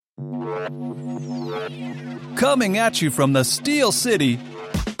Coming at you from the Steel City,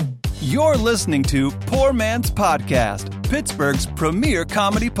 you're listening to Poor Man's Podcast, Pittsburgh's premier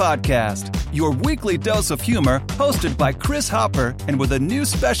comedy podcast. Your weekly dose of humor, hosted by Chris Hopper, and with a new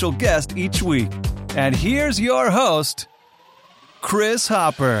special guest each week. And here's your host, Chris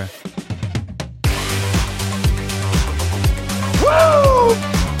Hopper. Woo!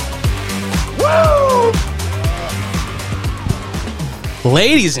 Woo!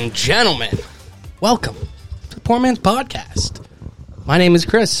 Ladies and gentlemen, welcome to the Poor Man's Podcast. My name is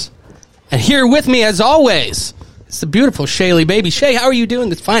Chris, and here with me, as always, is the beautiful Shaylee Baby. Shay, how are you doing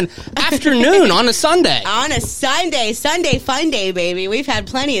this fine afternoon on a Sunday? On a Sunday fun day, baby. We've had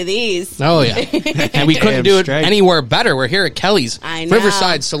plenty of these. Oh, yeah. And we couldn't do it anywhere better. We're here at Kelly's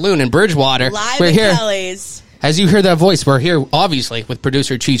Riverside Saloon in Bridgewater. Live we're at here. Kelly's. As you hear that voice, we're here, obviously, with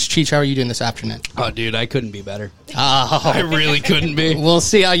producer Cheech. Cheech, how are you doing this afternoon? Oh, dude, I couldn't be better. Oh, I really couldn't be. We'll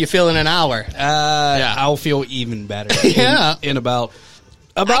see how you feel in an hour. I'll feel even better. Yeah. In about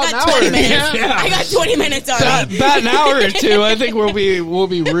I an got hour. 20 minutes. Yeah. I got 20 minutes on it. About an hour or two, I think we'll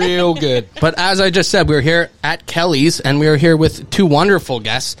be real good. But as I just said, we're here at Kelly's, and we are here with two wonderful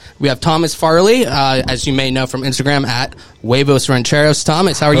guests. We have Thomas Farley, as you may know from Instagram, at Huevos Rancheros.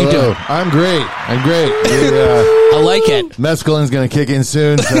 Thomas, how are you doing? I'm great. I like it. Mescaline's going to kick in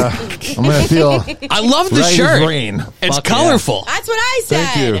soon, so I'm going to feel I love the right shirt. as rain. It's Fuck colorful. That's what I said.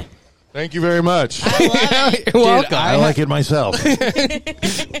 Thank you. Thank you very much. I love it. You're welcome. I like it myself.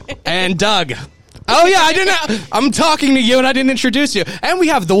 And Doug. Oh, yeah, I didn't. I'm talking to you, and I didn't introduce you. And we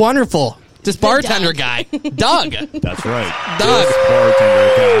have the wonderful, this bartender guy, Doug. That's right. Doug. This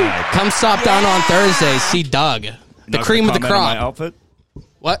bartender guy. Come stop down on Thursday. See Doug. The Not cream of the comment on my crop. outfit?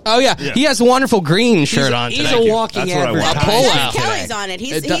 What? Oh, yeah. He has a wonderful green shirt on He's today. a walking That's what I want. A advertisement. pull-out. Kelly's on it.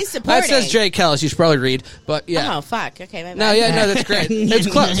 He's That supporting. says Jay Kellis. You should probably read. But, yeah. Oh, fuck. Okay, my bad. No, that's great. It's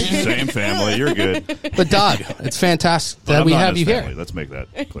close. Same family. You're good. But, Doug, it's fantastic But that I'm we not have his you family. here. Let's make that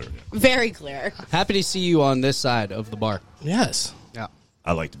clear. Very clear. Happy to see you on this side of the bar. Yes. Yeah.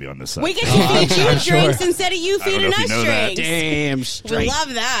 I like to be on this side. We get to feed you drinks instead of you don't know feeding if you us know that. drinks. Damn We straight.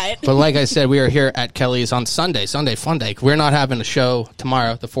 love that. But like I said, we are here at Kelly's on Sunday Fun Day. We're not having a show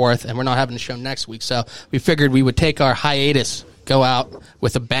tomorrow, the 4th, and we're not having a show next week. So we figured we would take our hiatus, go out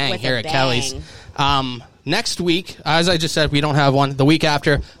with a bang With here a at bang. Kelly's. Next week, as I just said, we don't have one. The week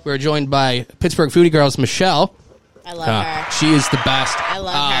after, we're joined by Pittsburgh Foodie Girls, Michelle. I love her. She is the best. I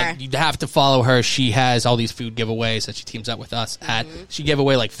love her. You have to follow her. She has all these food giveaways that she teams up with us at. She gave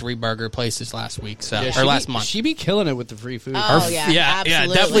away like 3 burger places last week, or last month. She be killing it with the free food. Oh, yeah.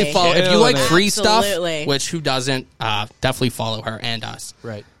 Absolutely. Definitely follow. If you like free Absolutely. stuff, which who doesn't, definitely follow her and us.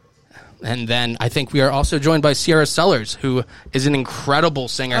 Right. And then I think we are also joined by Sierra Sellers, who is an incredible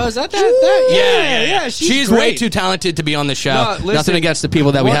singer. Oh, is that? Yeah. She's great. way too talented to be on the show. No, listen. Nothing against the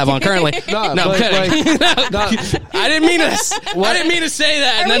people that we have on currently. No, I'm but, kidding. like, I didn't mean to say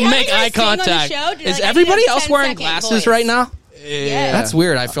that and Are we then make having her eye sing on the contact. show? Like, Is I everybody need a else wearing 10-second glasses voice. right now? Yeah. That's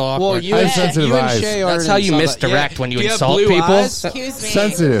weird. I feel awkward. Well, you I have and- sensitive you and eyes. Shay are That's how you in some- misdirect when you Do have insult blue people. eyes? Excuse me.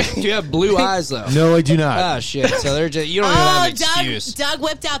 Sensitive. Do you have blue eyes though? No, I do not. Ah, shit. So they're just you don't even have Oh, an excuse. Doug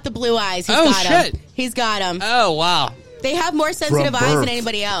whipped out the blue eyes. He's Oh, got 'em. shit. He's got them. Oh, wow. They have more sensitive From eyes than birth.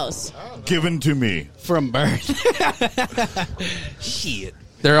 anybody else. Given to me. From birth. Shit.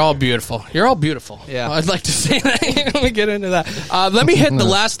 They're all beautiful. You're all beautiful. Yeah. I'd like to say that. Let me get into that. Let me hit the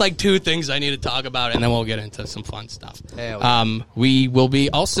last 2 things I need to talk about, and then we'll get into some fun stuff. Hell We will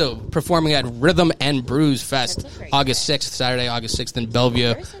be also performing at Rhythm and Brews Fest August 6th, Saturday, August 6th in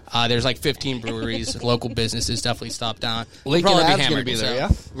Bellevue. There's 15 breweries, local businesses. Definitely stop down. Lincoln We'll probably Ave's gonna hammered, be there, so yeah?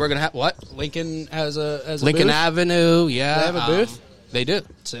 We're going to have what? Lincoln has a Lincoln booth? Avenue, yeah. They have a booth? They do.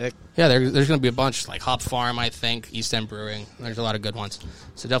 Sick. Yeah, there's going to be a bunch, like Hop Farm, I think, East End Brewing. There's a lot of good ones.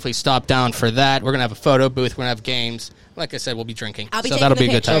 So definitely stop down for that. We're going to have a photo booth. We're going to have games. Like I said, we'll be drinking. I'll be so taking that'll the be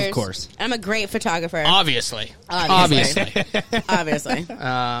a good pictures. time. Of course. I'm a great photographer. Obviously. Obviously. Obviously.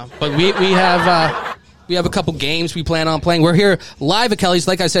 But we have a couple games we plan on playing. We're here live at Kelly's,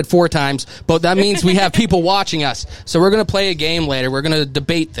 like I said, 4 times, but that means we have people watching us. So we're going to play a game later. We're going to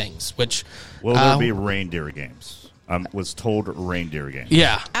debate things, which... Will there be reindeer games? I was told reindeer games.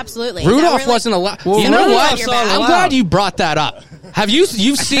 Yeah. Absolutely. Rudolph Is that wasn't allowed. Well, You know what? Rudolph's not I'm allowed. glad you brought that up. You've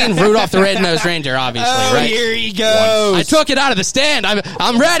seen Rudolph the Red-Nosed Reindeer, obviously, right? Here he goes. I took it out of the stand.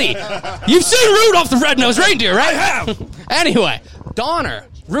 I'm ready. You've seen Rudolph the Red-Nosed Reindeer, right? I have. Anyway, Donner,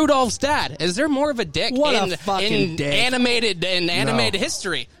 Rudolph's dad. Is there more of a dick What a in fucking dick. animated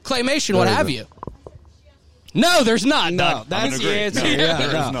history, claymation, what have you? No, there's not. No, Doug. that's the agree. answer. No, Yeah, there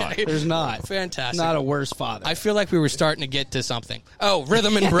is no, not. There's not. Fantastic. Not a worse father. I feel like we were starting to get to something. Oh,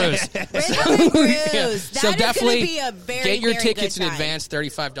 Rhythm and Brews. Rhythm and Brews. Yeah. That So is definitely gonna be a very, get your very tickets good in time. advance,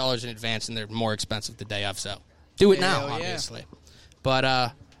 $35 in advance, and they're more expensive the day of. So do it now, Hell yeah. obviously. But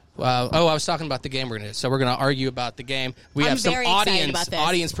I was talking about the game we're gonna do. So we're gonna argue about the game. We I'm have some very excited about this.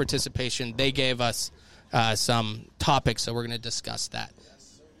 audience participation. They gave us some topics, so we're gonna discuss that.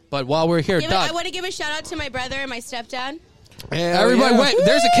 But while we're here, Doug, I want to give a shout out to my brother and my stepdad. everybody, wait!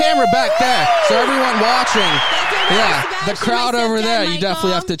 There's a camera back there, so everyone watching, yeah, the Sebastian, crowd my over stepdad, there, you Michael.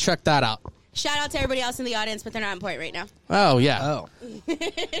 definitely have to check that out. Shout out to everybody else in the audience, but they're not on point right now. Oh yeah, Oh.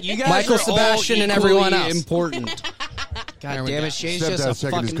 You guys Michael, are all Sebastian, and equally everyone else. important. There God we damn go. it, Shay's just a Stepdad's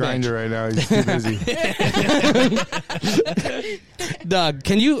checking his fucking grinder bitch. right now. He's too busy. Doug,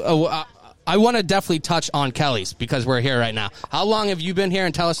 can you? I want to definitely touch on Kelly's because we're here right now. How long have you been here?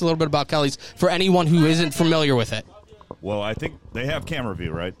 And tell us a little bit about Kelly's for anyone who isn't familiar with it. Well, I think they have camera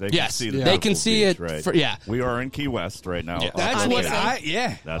view, right? They Yes, can see the they can beautiful see beach, it Right? for- yeah. We are in Key West right now. Yeah. That's Obviously. what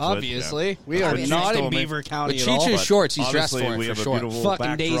That's what- obviously. yeah. We are That's what not Cheech in told me. Beaver County With at all. Cheech's But shorts, he's dressed obviously for it we for have sure. a beautiful Fucking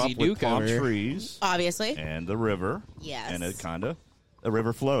backdrop Daisy with Duke palm over here. trees Obviously. and the river. Yes. And it kind of the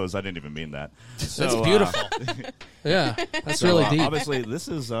river flows. I didn't even mean that. So, That's beautiful. Yeah, that's So, really deep. obviously, this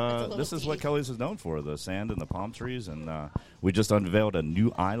is what Kelly's is known for: the sand and the palm trees. And we just unveiled a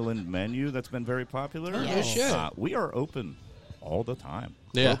new island menu that's been very popular. Yes. shit. We are open all the time.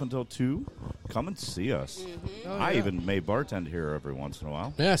 Yeah. We're open until 2. Come and see us. I even may bartend here every once in a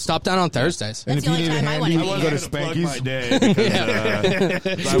while. Yeah, stop down on Thursdays. And That's if the you only need a time I wanna handy, be you go to here. Plug my Spanky's. day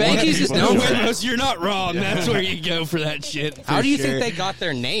because, Spanky's is known for Windows, you're not wrong. That's where you go for that shit. How do you think they got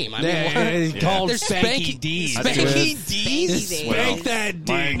their name? I mean, what? It's called They're Spanky D's. Spanky D's. Spank that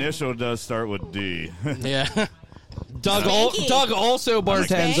D. My initial does start with D. Yeah. Spanky. Doug also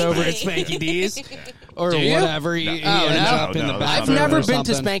bartends Spanky. over at Spanky D's. Or Do you? whatever. He ends no. up in No, the no, I've bathroom never or been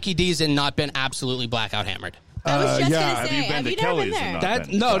to something. Spanky D's and not been absolutely blackout hammered. I was just yeah, gonna have say, you been to never been Kelly's there? and not That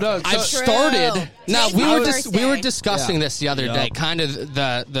been? no. I've True. started. Now Today's my first we were day. discussing Yeah. this the other Yeah. day. Kind of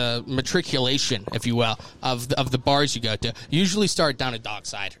the matriculation, if you will, of the bars you go to. You usually start down at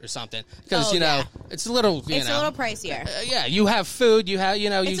Dockside or something because Oh, you know yeah. it's a little. It's a little pricier. Yeah, you have food. You have you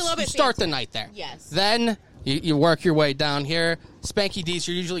It's a little bit start the fancy. night there. Yes. Then you work your way down here. Spanky D's,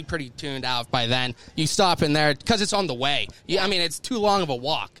 you're usually pretty tuned out by then. You stop in there because it's on the way. I mean, it's too long of a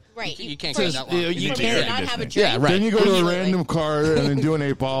walk. Right. You can't For- go that long. You need can't. air not have a conditioning. drink. Yeah, right. Then you go to a Immediately. random car and then do an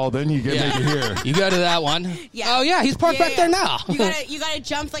 8-ball. Then you get make it here. You go to that one. Yeah. Oh yeah, he's parked Yeah, back yeah. there now. You gotta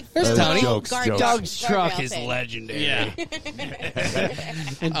jump like There's through Tony. the Jokes, guard- jokes. Doug's guardrail truck is thing. legendary. Yeah.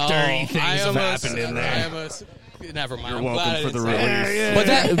 And Oh, dirty things I have almost- happened in I there. almost- never mind. You're I'm glad welcome I for the didn't say release.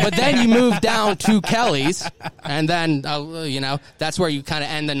 that. But then you move down to Kelly's, and then that's where you kind of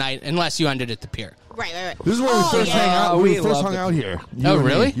end the night, unless you ended at the pier. Right. This is where we first yeah. hang out. we We first love hung it. out here. You Oh, and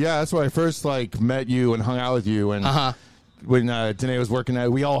me. really? Yeah, that's where I first met you and hung out with you. And when Danae was working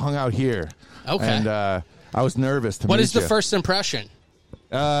at, we all hung out here. Okay. And I was nervous to What meet is the you. first impression?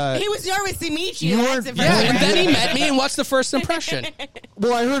 He was nervous to meet you. You That's weren't- the Yeah, first and then he impression. met me, and what's the first impression?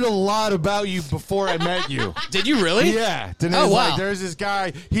 Well, I heard a lot about you before I met you. Did you really? Yeah. Danae's Oh, wow. like, there's this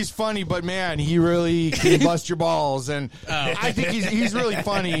guy. He's funny, but man, he really can bust your balls. And I think he's really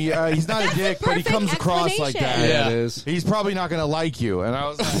funny. He's not That's a dick, the but he perfect comes across like that. explanation. Yeah, it is. He's probably not going to like you. And I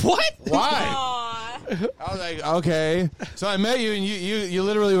was like, What? why? Aw. I was like, okay. So I met you, and you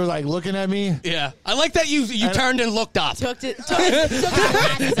literally were like looking at me. Yeah, I like that you turned and looked up. Took his glasses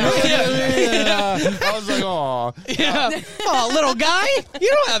off. And, I was like, oh. Yeah. Oh, little guy, you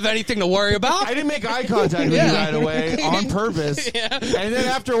don't have anything to worry about. I didn't make eye contact with you Yeah. right away on purpose. Yeah. And then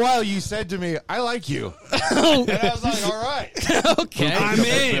after a while, you said to me, I like you. And I was like, all right. Okay. I'm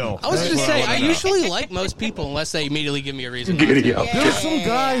in. I was going to say, I know. usually like most people unless they immediately give me a reason. There's some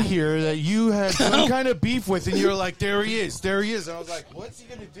guy here that you had some kind of beef with, and you're like, there he is. And I was like, what's he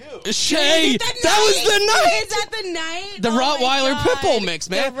going to do? Shay, that was the night. Is that the night? The Oh my Rottweiler God. Pitbull mix,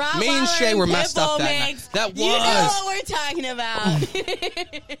 man. The Me and Shay Rottweiler were messed up Pitbull that night. mix. That You know was. what we're talking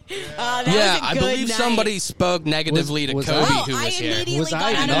about. That Yeah, was a I good believe night. somebody spoke negatively to Was Kobe, I- who I was here. immediately Was got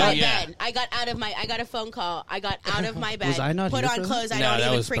I out of not? my Yeah. bed. I got a phone call. I got out of my bed. Was I not put here on for clothes that? I No, don't that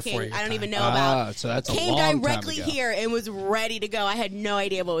even was before freaking your I don't time. even know Ah, about. so that's a Came long time directly ago. here and was ready to go. I had no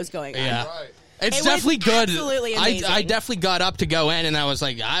idea what was going on. Yeah. It's It was definitely good. absolutely I amazing. definitely got up to go in, and I was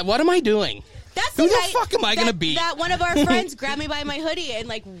like, what am I doing? That's Who the guy fuck am I going to be? That one of our friends grabbed me by my hoodie and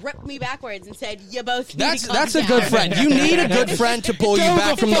like ripped me backwards and said, "You both need to calm That's a down." good friend. You need a good friend to pull you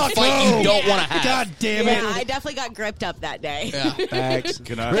back from the fight you don't want to have. God damn Yeah, it. I definitely got gripped up that day. Yeah. Thanks.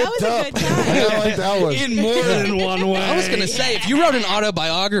 Can I? That was a good time. I like that one. In more than one way. I was going to say, if you wrote an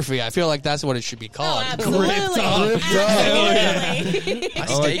autobiography, I feel like that's what it should be Oh, called. absolutely. Gripped up. Absolutely. I I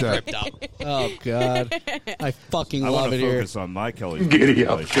stay like that. gripped up. Oh, God. I fucking I love want it to here. focus on my Kelly's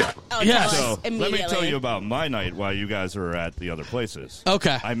situation. Oh, Yes. tell us So let me immediately. tell you about my night while you guys are at the other places.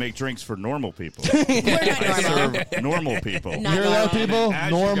 Okay. I make drinks for normal people. We're not I normal. serve normal people. Not Hear that, normal. people?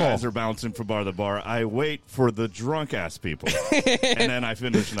 As you Normal. guys are bouncing from bar to bar, I wait for the drunk ass people, and then I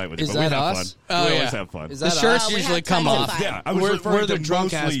finish the night with you. Is But we that have us? fun. Oh, we yeah. always have fun. Is The that shirts us? we usually have come tons of off. fun. Yeah, I was We're referring the to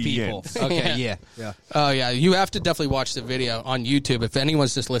drunk ass mostly people. Yins. Okay, yeah. Oh, yeah. You have to definitely watch the video on YouTube. If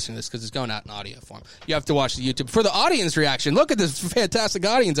anyone's just listening to this, because it's going out in audio form, you have to watch the YouTube. For the audience reaction, look at this fantastic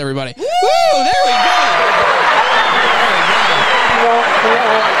audience, everybody. Woo! There we go.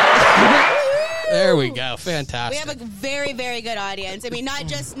 There we go. We Fantastic. have a very, very good audience. I mean, not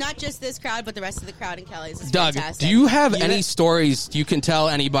just this crowd, but the rest of the crowd in Kelly's is Doug, fantastic. do you have any stories you can tell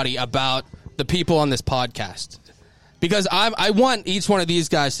anybody about the people on this podcast? Because I want each one of these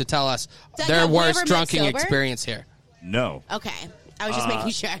guys to tell us Doug, their have we worst ever met drunken sober? experience here. No. Okay. I was just making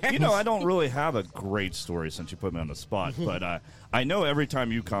sure. You know, I don't really have a great story since you put me on the spot, but I know every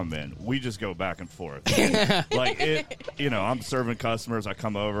time you come in, we just go back and forth. I'm serving customers, I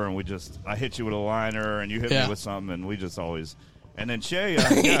come over and I hit you with a liner and you hit Yeah. me with something, and we just always. And then Shay,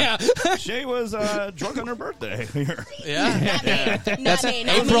 Shay was drunk on her birthday. Yeah. Not me.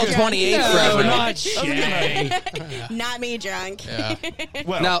 Not April me drunk. 28th for everybody. Shay. Not me drunk. Yeah,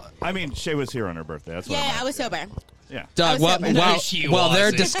 Well, Now- I mean, Shay was here on her birthday. That's what I meant. I was sober. Yeah. Doug, I was sober. while, No, she while they're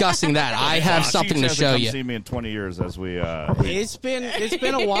wasn't. discussing that, I have something She to hasn't show come you. See me in 20 years as we. It's been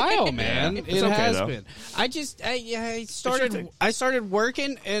a while, man. Yeah. It It's okay, has though. been. I thing. started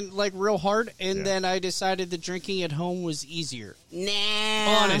working and like real hard, and then I decided that drinking at home was easier. Nah.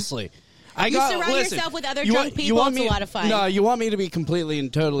 Honestly. I You got, surround listen, yourself with other you drunk want- you people, want it's a me- lot of fun. No, you want me to be completely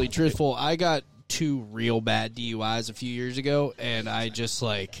and totally truthful. I got 2 real bad DUIs a few years ago, and I just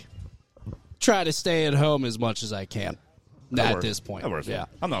try to stay at home as much as I can. That At works. this point. That works. Yeah.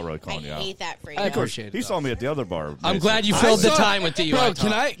 I'm not really I calling you out. hate that for you. I appreciate it. He saw me at the other bar. I'm glad you I filled the saw- time with DUI. Bro, talk.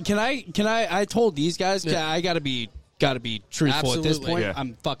 can I told these guys I gotta be truthful at this Absolutely. point. Yeah.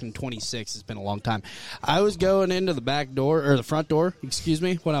 I'm fucking 26. It's been a long time. I was going into the back door or the front door, excuse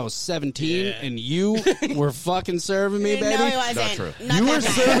me, when I was 17, and you were fucking serving me, baby. No, it wasn't. Not true. Not You that were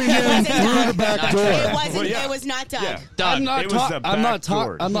bad. serving It him wasn't through Doug. the back Not door. true. It wasn't. Well, yeah. It was not Doug. Yeah. Doug, I'm not. It was the I'm not. back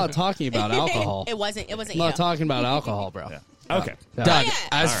door. I'm not talking about alcohol. It wasn't. It wasn't I'm you. not talking about alcohol, bro. Yeah. Okay. Doug, Oh, yeah.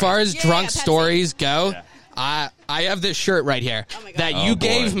 as All far right. as Yeah, drunk yeah, Pepsi. stories go, Yeah. I have this shirt right here Oh, my God. that Oh, you boy.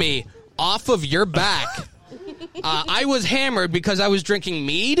 gave me off of your back. I was hammered because I was drinking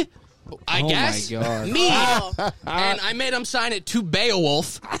mead. I Oh, guess my God. mead, and I made him sign it to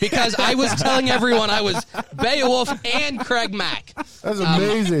Beowulf because I was telling everyone I was Beowulf and Craig Mack. That's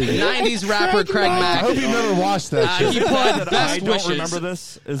amazing. 90s rapper Craig I Mack. hope you never watched that shit. He put I best don't wishes. remember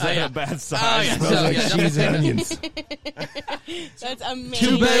this. Is that yeah. a bad Oh, sign? yeah. Smells like Yeah. cheese and onions. That's To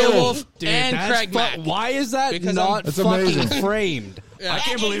amazing. Beowulf Dude, and that's Craig Mack. Why is that Because not That's fucking amazing. framed? I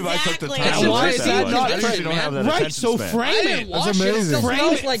can't believe I took the Exactly. time. And to why write is that one. not At least you don't have that Right, attention so span. frame I it. didn't wash it. It amazing. still Frame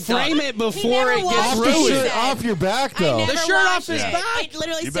smells it, like frame Doug. it before never it gets washed Off the Ruined. ruined. shirt, off your back, I though. never The shirt off washed his it. back? It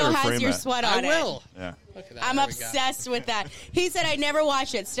literally You still better has frame your that. sweat I on it. will. Yeah. I'm There we go. obsessed with that. He said I never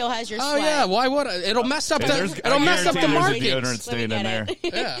watch it. Still has your Oh sweat. yeah, why would I? It'll mess up Hey, the there's- it'll I mess up the guarantee there's a market. deodorant Let me stain in get there. it.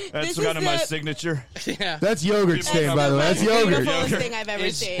 Yeah. That's This kind is of my the- signature. Yeah. That's yogurt stain, by the way. That's It's yogurt. beautifulest thing I've ever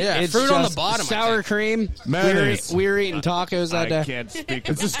seen. Yeah, It's fruit on the just bottom. I Sour think. cream. Mayonnaise. We were eating tacos I that day. can't speak.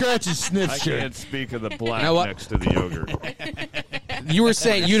 It's Of, a scratch and sniff I shirt. can't speak of the black You know what? next to the yogurt. You were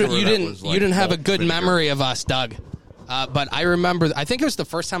saying you Sure that didn't was like you didn't have a malt good vinegar. memory of us, Doug. But I remember. I think it was the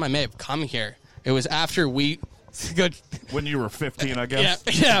first time I may have come here. It was after we. Good. When you were 15, I Yeah, guess.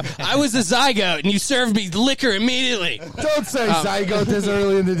 yeah. I was a zygote, and you served me liquor immediately. Don't say zygote this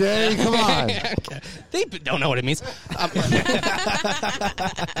early in the day. Come on. They don't know what it means.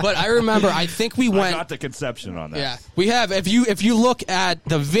 But I remember. I think we I went. got the conception on that. Yeah, we have. If you look at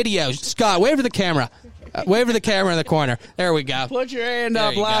the video, Scott, wave to the camera. Wave to the camera in the corner. There we go. Put your hand There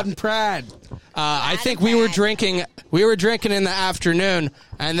up you loud go. and proud. I think we were drinking. We were drinking in the afternoon,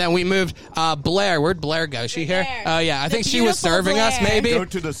 and then we moved. Blair, where'd Blair go? She here? There. Oh yeah, I The think she was beautiful serving us, Blair. maybe. Go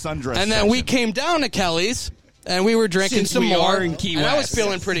to the sundress. And then we section. came down to Kelly's, and we were drinking Since some we more. are in Key and I was West.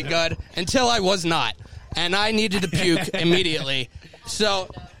 feeling pretty good until I was not, and I needed to puke immediately. So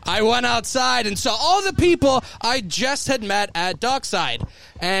I went outside and saw all the people I just had met at Dockside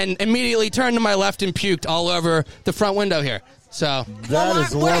and immediately turned to my left and puked all over the front window here. So That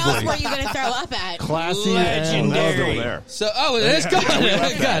is Where else lovely. were you going to throw up at? Classy Still and there. it is good.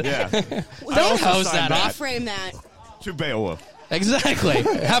 Good. Good. Yeah. Don't hose signed that that. off. Frame that. To Beowulf. Exactly.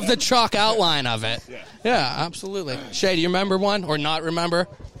 Have the chalk outline of it. Yeah, absolutely. Shay, do you remember one or not remember?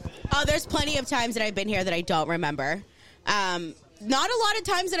 Oh, there's plenty of times that I've been here that I don't remember. Not a lot of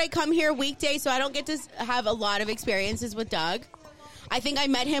times that I come here weekdays, so I don't get to have a lot of experiences with Doug. I think I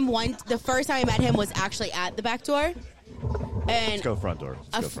met him the first time I met him was actually at the back door. And Let's go front door.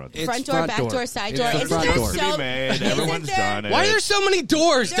 Let's go front door. front door, front back door. door, side It's door. the Isn't front there door. To so be made. isn't Everyone's there- done it. Why are there so many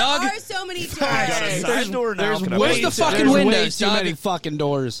doors, There Doug? are so many doors. We got a side door now. There's Can I way, Where's the plug it? fucking there's way windows, too Doug? many fucking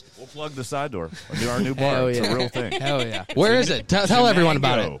doors. We'll plug the side door. We'll do our new bar. Hell It's yeah. a real thing. Hell yeah. Where is it? Tell everyone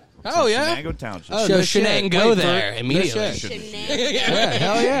about it. Shenango. Oh, It's yeah? Shenango Township. Oh, Show no shit. Shenango go Wait, there no immediately. shit. Shenanigans. Yeah,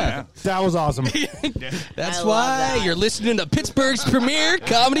 hell yeah. that was awesome. That's I love why that. you're listening to Pittsburgh's premier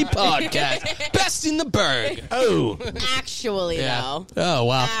comedy podcast, Best in the Berg. Oh, Actually, though. Oh,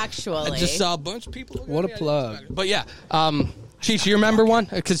 wow. Actually. I just saw a bunch of people. What a plug. But yeah, Chief, you remember one?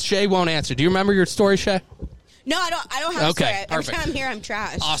 Because Shay won't answer. Do you remember your story, Shay? No, I don't have Okay, a story. Every perfect. time I'm here, I'm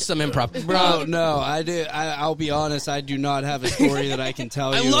trash. Awesome improv. Bro, no, I'll be honest. I do not have a story that I can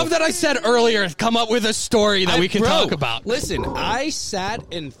tell you. I love that I said earlier, come up with a story that we can Bro, talk about. Listen, I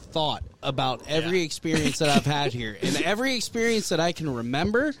sat and thought about every experience that I've had here, and every experience that I can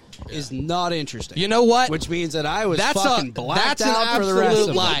remember is not interesting. You know what? Which means that I was That's fucking blacked an out for the rest absolute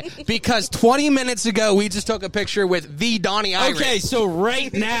of lie. it. Because 20 minutes ago, we just took a picture with the Donnie Iris. Okay, so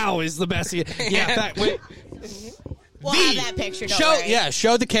right now is the best. Wait. We'll have that picture. Don't Show, worry. yeah,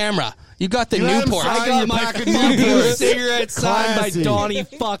 show the camera. You got the You had him Newport. sign I got your my pack of fucking Newports. cigarette signed by Classy. Donnie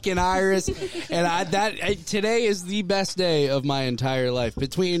fucking Iris, and today is the best day of my entire life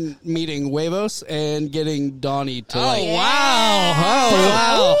between meeting Huevos and getting Donnie to Oh, like.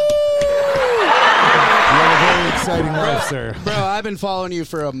 wow. Oh, you have a very exciting life, sir. Bro, I've been following you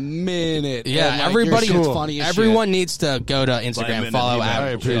for a minute. Yeah, and, like, everybody- your shit's Cool. funny as Everyone shit. needs to go to Like a Instagram, minute, follow you at I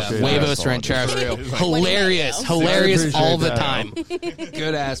appreciate it. Huevos Rancheros. Hilarious. Hilarious I appreciate all the that. time.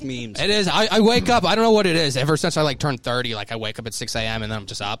 Good ass memes. It is. I wake up. I don't know what it is. Ever since I turned 30, I wake up at 6 a.m. and then I'm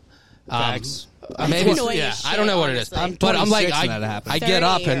just up. Facts. Maybe annoying yeah. as I don't know what it is. shit, honestly. But I'm like 26 when that happened. I get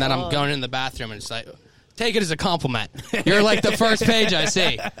up and then I'm 30-year-old. going in the bathroom and it's like take it as a compliment. You're like the first page I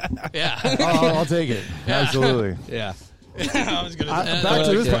see. Yeah. Oh, I'll take it. Absolutely. Yeah. Back to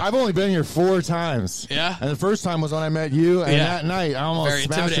this. Okay. I've only been here 4 times. Yeah? And the first time was when I met you, and Yeah. that night I almost Very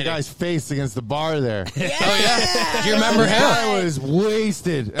smashed the intimidating. guy's face against the bar there. Oh yeah. Do you remember The him? guy was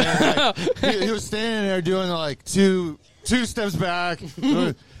wasted. And, he was standing there doing like two steps back,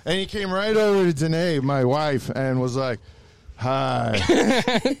 and he came right over to Danae, my wife, and was like, "Hi."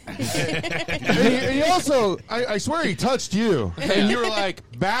 and he also, I swear, he touched you, and you were like,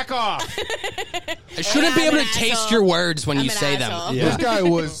 "Back off." I shouldn't be I'm able an to taste asshole. your words when I'm you an say asshole. them. Yeah. This guy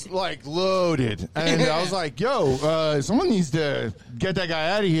was like loaded, and I was like, "Yo, someone needs to get that guy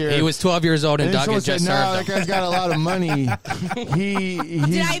out of here." He was 12 years old and And Doug someone had said, just "No, served that him. guy's got a lot of money. Did I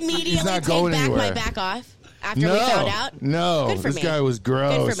He's immediately not take going back anywhere." my back off after No, we found out? no, Good for this me. guy was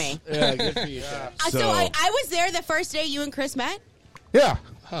gross. Good for me. Yeah, good for you. So I was there the first day you and Chris met? Yeah,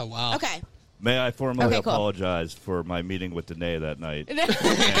 Oh wow. Okay. May I formally Okay, cool. apologize for my meeting with Danae that night? And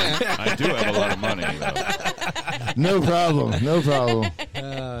I do have a lot of money. Though. no problem, no problem.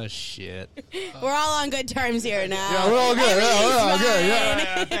 Oh shit. We're all on good terms here now. Yeah, we're all good. Yeah, we're all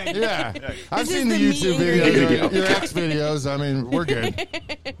Everything's good. fine. Yeah. I've This seen the is the YouTube meet and videos, greet. your ex videos. I mean, we're good.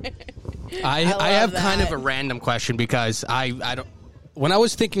 I love have kind of that. a random question because I don't. When I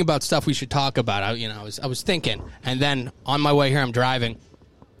was thinking about stuff we should talk about, I was thinking, and then on my way here, I'm driving,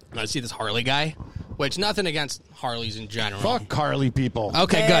 and I see this Harley guy, which nothing against Harleys in general. Fuck Carly people.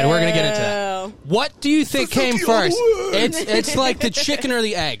 Okay, good. We're gonna get into that. Ew. What do you think came the first? only way. It's like the chicken or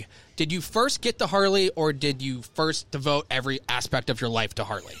the egg. Did you first get the Harley, or did you first devote every aspect of your life to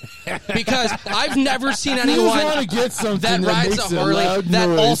Harley? Because I've never seen You just anyone want to get something that rides makes a Harley loud that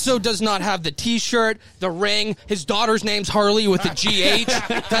noise. also does not have the T-shirt, the ring. His daughter's name's Harley with the GH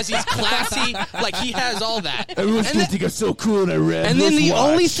because he's classy. Like he has all that. Everyone's And gonna then- think I'm so cool and I red. and then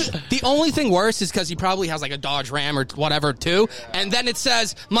Let's watch. the only thing worse is because he probably has like a Dodge Ram or whatever too, and then it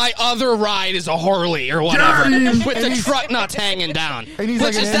says my other ride is a Harley or whatever with the truck nuts hanging down. And he's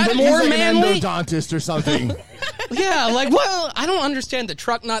Which like is an that endo- more he's like an manly? endodontist or something. Yeah, like well, I don't understand the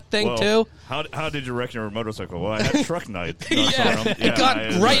truck nut thing Well, too. How did you wreck your motorcycle? Well, I had truck night. Yeah, it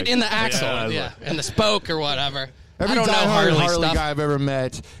got right in the axle, I was yeah, like- and the spoke or whatever. Every don't know diehard Harley Harley stuff. guy I've ever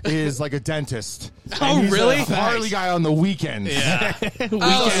met is like a dentist. Oh, And he's really? A Harley guy on the weekends. Yeah.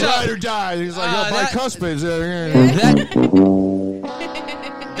 Ride or die. He's like, bicuspids.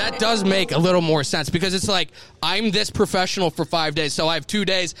 That does make a little more sense because it's like I'm this professional for 5 days, so I have 2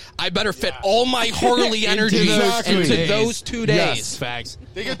 days. I better fit all my Harley energy into those 2 days. Yes. Facts.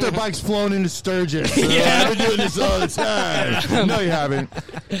 They get their bikes flown into Sturgis. So I've been doing this all the time. No, you haven't.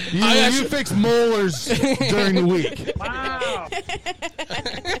 You fix molars during the week. Wow.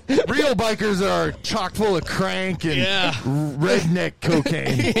 Real bikers are chock full of crank and redneck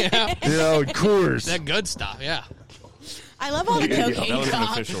cocaine. And Coors. That good stuff, yeah. I love all the That cocaine was an talk.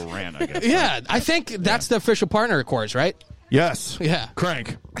 official rant, I guess. Yeah, I think that's the official partner of Coors, right? Yes. Yeah.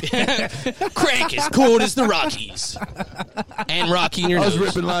 Crank. Crank is cold as the Rockies. And Rocky in your I was nose.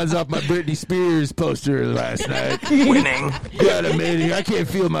 ripping lines off my Britney Spears poster last night. Winning. God, amazing. I can't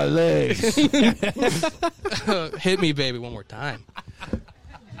feel my legs. Hit me, baby, one more time.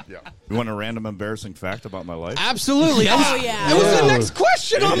 You want a random embarrassing fact about my life? Absolutely. That was the next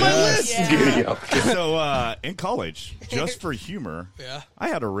question on my list. Yeah. So, in college, just for humor, Yeah. I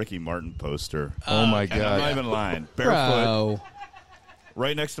had a Ricky Martin poster. Oh, my And I'm not God. even lying. Barefoot, Bro.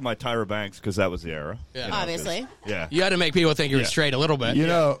 right next to my Tyra Banks, because that was the era. Yeah. You know, 'cause- Obviously. Yeah. You had to make people think you were Yeah. straight a little bit. You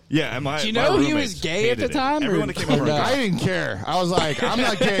know, Yeah, and my Do you my know he roommates was gay at the hated it. time, or- Everyone that came over No. I didn't care. I was like, I'm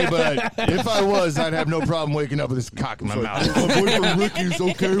not gay, but if I was, I'd have no problem waking up with this cock in my mouth. My boyfriend Ricky's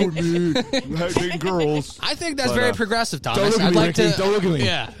okay with me. Dating girls. I think that's But, very progressive, Thomas. don't look at I'd me, like Ricky. to. Don't look at me.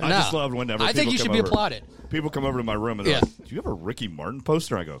 Yeah, I no. just loved whenever I think people you should come be over. applauded. People come over to my room and they're Yeah. like, "Do you have a Ricky Martin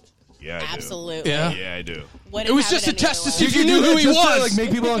poster?" I go, "Yeah, I do." Absolutely. Yeah. Yeah, I do. Wouldn't It was have just a any test to other see way. if you knew who he Just to, was. like,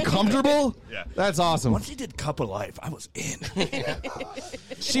 make people uncomfortable? Yeah. That's awesome. Once he did Cup of Life, I was in.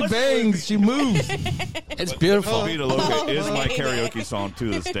 She bangs. She moves. It's beautiful. Vita Loca is my wait. karaoke song to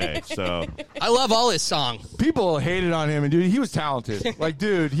this day. So I love all his songs. People hated on him, and dude, he was talented. Like,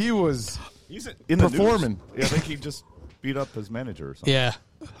 dude, he was. he's in the Performing. news. Yeah, I think he just beat up his manager or something. Yeah.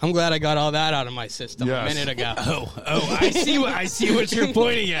 I'm glad I got all that out of my system a Yes. minute ago. Oh, I see what you're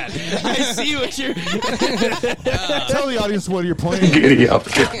pointing at. I see what you're. Tell the audience what you're playing.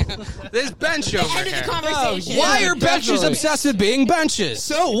 There's bench over End of here. the conversation. Why are benches definitely. obsessed with being benches?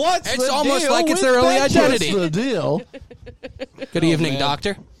 So what's It's the almost deal like it's with their only benches? identity. What's the deal? Good evening, man.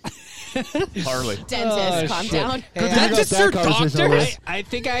 doctor. Harley. Dentist, calm down. Good thing we got Dentist that or conversation doctor? over with. I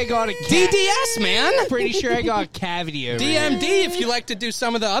think I got a DDS, man. I'm pretty sure I got a cavity over here. DMD if you like to do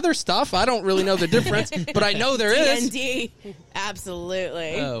some of the other stuff. I don't really know the difference, but I know there is. D&D.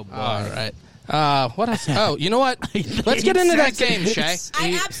 Absolutely. Oh, boy. All right. What else? Oh, you know what? Let's get into that game, Shay.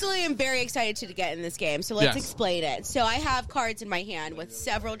 I absolutely am very excited to get in this game, so let's Yes. explain it. So I have cards in my hand with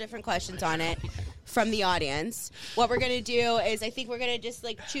several different questions on it from the audience. What we're going to do is I think we're going to just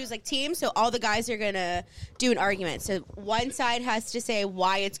choose teams, so all the guys are going to do an argument. So one side has to say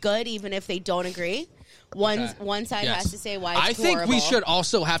why it's good, even if they don't agree. One side Yes. has to say why it's I think horrible. we should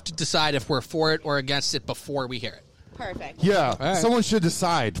also have to decide if we're for it or against it before we hear it. Perfect. Yeah, right. someone should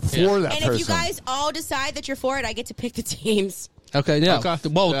decide for Yeah. that And person. if you guys all decide that you're for it, I get to pick the teams. Okay, yeah. Okay.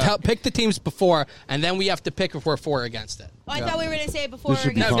 Well, Yeah. pick the teams before, and then we have to pick if we're for or against it. Oh, I thought we were going to say it before. This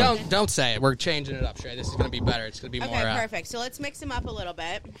should or be No, against fun. it. don't say it. We're changing it up, Shay. This is going to be better. It's going to be Okay, more. perfect. So let's mix them up a little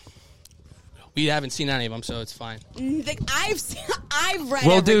bit. We haven't seen any of them, so it's fine. I've read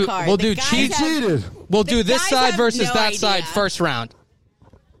We'll every do- card. we'll The do guys cheat- have- cheated. We'll The do this guys side have versus no that side idea. first round.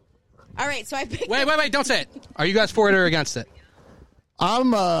 All right, so I picked. Wait! Don't say it. Are you guys for it or against it?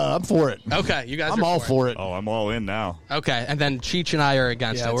 I'm for it. Okay, you guys. I'm are all for for it. Oh, I'm all in now. it. Okay, and then Cheech and I are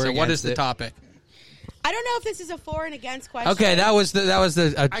against Yeah, it. we're So what against is the it. topic? I don't know if this is a for and against question. Okay, that was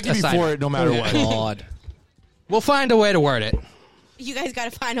the I can be for it no matter what. God. We'll find a way to word it. You guys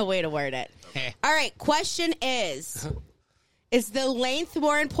got to find a way to word it. Hey. All right, question is the length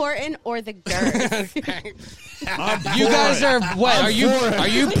more important or the girth? You guys are what?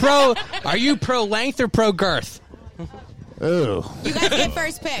 Are you pro length or pro girth? Ooh, You guys get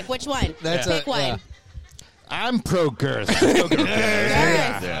first pick. Which one? That's pick a- one. yeah. I'm pro girth. Girth.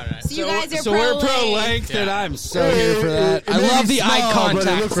 Yeah. So you guys are So pro we're pro length. length, and I'm so here for that. I love the eye small, but it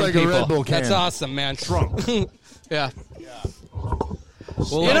contact looks from like a people. Red Bull can. That's awesome, man. Yeah.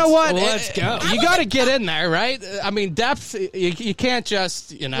 Well, You know what? Let's go. You got to get in there, right? I mean, depth. You can't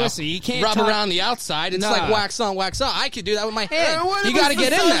just Listen, you can't rub talk- around the outside. It's Nah. like wax on, wax off. I could do that with my hand. What You if got to it's get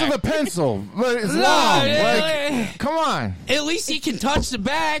the in size there. of a pencil, but it's No, long. yeah. Come on. At least he can touch the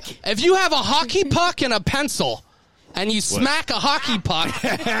back. If you have a hockey puck and a pencil, and you smack a hockey puck,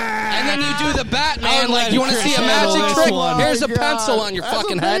 and then you do the Batman, I'll like, let you want to Chris see a handle magic this trick? one. Here's a God. pencil on your That's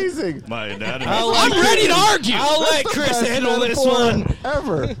fucking head. amazing. My anatomy. I'm ready to argue. I'll let Chris Best handle this metaphor one.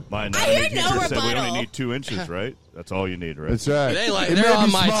 ever. My I anatomy hear no teacher said we only rebuttal. need 2 inches, right? That's all you need, right? That's right. They're It may on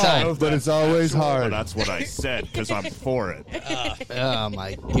be my small, side. but it's always But hard. that's what I said because I'm for it. Oh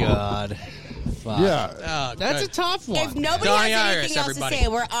my god. Fuck. Yeah. That's a tough one. If nobody Donnie has Iris, anything else everybody. to say,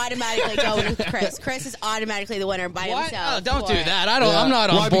 we're automatically going with Chris. Chris is automatically the winner by What? himself. Oh, don't for do it. that. I'm not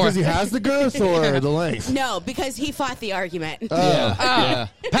Why? on board. Because he has the girth or the length? No, because he fought the argument. Oh,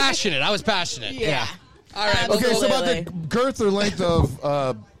 passionate. I was passionate. yeah. All right. Okay, so about Absolutely. the girth or length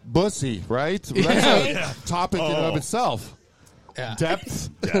of bussy, right? That's a topic in and of itself. Yeah. Depth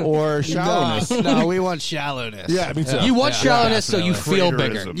or shallowness. No, we want shallowness. Yeah, me too. You want shallowness so you Definitely. feel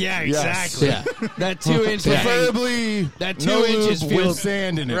bigger. Craterism. Yeah, Yes. exactly. Yeah. That 2 inch thing. Preferably That 2 no inches lube feels- with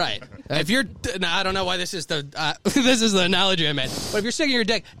sand in it. Right. If you're, now, I don't know why this is the this is the analogy I made, but if you're sticking your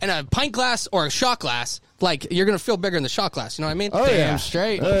dick in a pint glass or a shot glass, like, you're gonna feel bigger in the shot glass. You know what I mean? Oh, yeah. Damn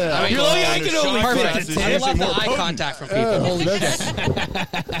straight. Oh, yeah. I mean, You're like, I can only fit perfect. it to I love the more eye potent. contact from people. Holy shit!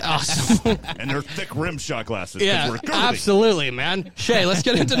 That's, Awesome. And they're thick rim shot glasses. 'cause Yeah, we're girthy. absolutely, man. Shay, let's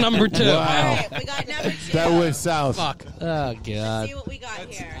get into number 2. Wow. All right, we got number 2. that went south. Fuck. Oh god. See what we got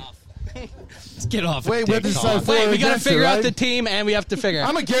here. Let's get off. Wait, we have to decide for Wait, or we gotta against figure it, out right? the team, and we have to figure.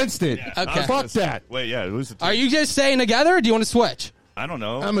 I'm against it. Okay. Fuck that. Wait, yeah, who's the team? Are you just staying together, or do you want to switch? I don't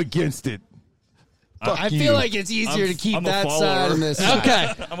know. I'm against it. I you. feel like it's easier to keep I'm a that follower. side and this side.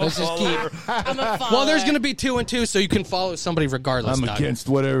 Okay. I'm a Let's just follower. keep. I'm a follower. Well, there's going to be 2 and 2, so you can follow somebody regardless. I'm Doug. against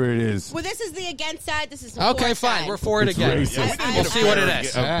whatever it is. Well, this is the against side. This is the Okay, for fine. side. We're for it It's again. racist. Yeah, we I- didn't We'll get see what it fair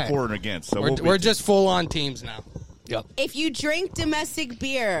is. ag- All right. For and against. So We're, we'll we're be- just full on teams now. Yep. If you drink domestic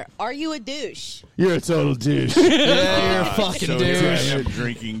beer, are you a douche? You're a total douche. Yeah, you're a fucking so douche. I am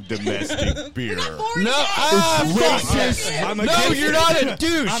drinking domestic beer. No, racist. I'm no, against you're it. not a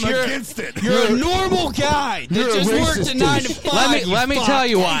douche. I'm you're, against it. You're a normal guy that You're a just worked racist a 9 to douche. 5. Let me tell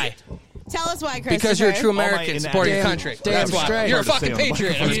you why. Tell us why, Chris. Because you're a true American, my supporting your damn- country. damn That's why. straight. You're a Hard to fucking say on the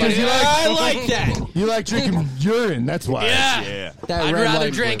patriot. microphone. That's what I like that. You like drinking urine, that's why. Yeah. Yeah. That I'd red rather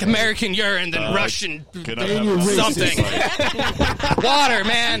light drink flavor. American urine than Russian Can I And have you're a- racist. something. Water,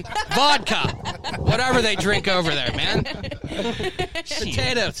 man. Vodka. Whatever they drink over there, man.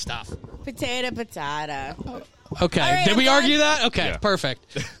 Potato stuff. Potato. Okay. All right, Did we I'm argue that? Okay, Yeah.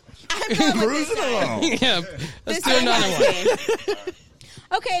 perfect. I'm going with this side. Yeah. Let's This do another one. one.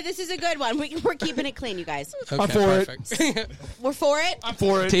 Okay, this is a good one. We're keeping it clean, you guys. Okay, I'm for it. perfect. We're for it. I'm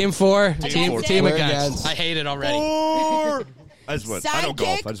for it. Team 4. Against Team it? against. Against. I hate it already. Or I just went. I don't golf.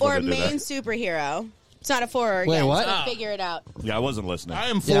 I Sidekick just or wanted to do main that. superhero? It's not a for or Wait, against. what? So Oh. figure it out. Yeah, I wasn't listening. I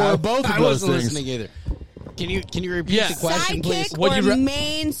am for Yeah, both of I those wasn't things. listening either. Can you repeat Yeah. the question, please? Sidekick What'd or you ra-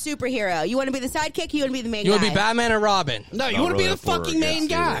 main superhero? You want to be the sidekick? You want to be the main You guy? want to be Batman or Robin? No, you Not want to be really the for or fucking main against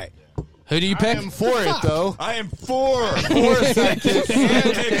guy. Who do you I pick? am for it, though. I am for. Sidekicks.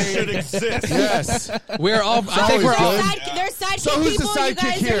 Sidekicks should exist. Yes. We're all. I think always we're all. good. There's sidekick So who's the people. You sidekick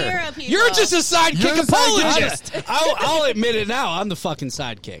guys here? are hero people. You're just a You're sidekick the sidekick. apologist. I'll admit it now. I'm the fucking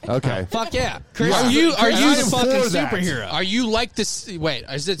sidekick. Okay. Fuck yeah. Chris, Yeah. Are you I the am fucking for that. superhero? Are you like this? Wait,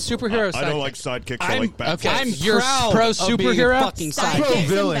 is it superhero? Or I don't sidekick? like sidekicks. I like bad okay. guys. I'm You're proud pro of being a superhero? fucking Sidekicks sidekick. Pro and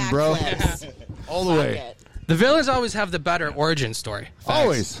villain, bro. backflips. All the Fuck way. it. The villains always have the better origin story. Facts.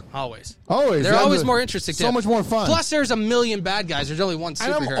 Always. Always. They're That's always a- more interesting. So too. much more fun. Plus, there's a million bad guys. There's only one and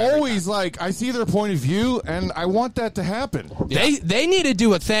superhero. I'm every always like, I see their point of view, and I want that to happen. time. They need to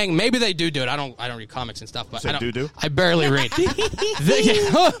do a thing. Maybe they do it. I don't read comics and stuff, but Say I don't. do-do? I barely read.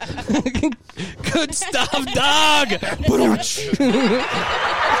 Good stuff, dog.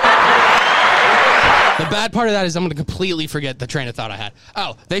 The bad part of that is I'm going to completely forget the train of thought I had.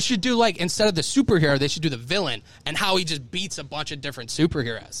 Oh, they should do, like, instead of the superhero, they should do the villain and how he just beats a bunch of different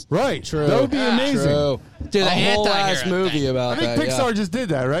superheroes. Right. True. That would be amazing. True. Do the a whole anti-hero ass movie thing. about I think that. Pixar yeah. just did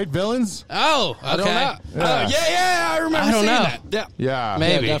that, right? Villains? Oh, okay. I don't know. Yeah. I remember I don't seeing know. that. Yeah. Yeah.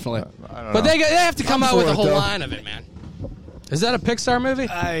 Maybe. Yeah, definitely. I don't But know. they have to come I'm out with for a it, whole though. line of it, man. Is that a Pixar movie?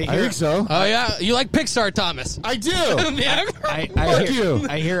 I think so. Oh, yeah? You like Pixar, Thomas? I do. Yeah. Fuck you.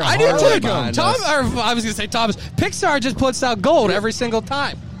 I hear. I do Harley too. behind Tom, us. or I was going to say Thomas. Pixar just puts out gold every single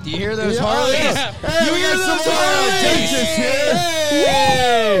time. Do you hear those Yeah. Harleys? Yeah. Hey, You we hear got some those more Harleys? dentists here.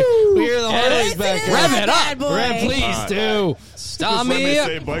 Hey! We hear the Harleys Listen back to there. Rev that it up. bad boy. Rev, please do. Stop Just let me me.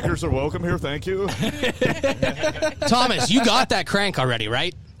 say bikers are welcome here. Thank you. Thomas, you got that crank already,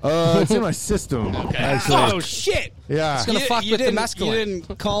 right? It's in my system. Actually. Oh shit! Yeah. It's gonna fuck with the You mescaline.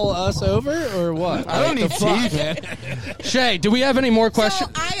 didn't call us over or what? I don't need teeth. man. Shay, do we have any more questions?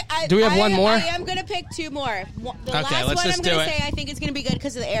 So Do we have one more? I am going to pick 2 more. The last let's one just I'm do going it. to say I think it's going to be good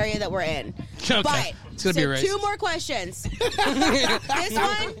because of the area that we're in. Okay. But, It's gonna be racist. 2 more questions. This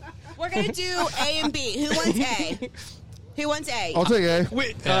one, we're going to do A and B. Who wants A? Who wants A? I'll take A.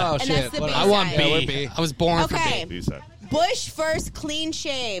 Oh And shit! that's the What- B I want side. B. Yeah, we're B. I was born Okay. for B. You said. Bush first, clean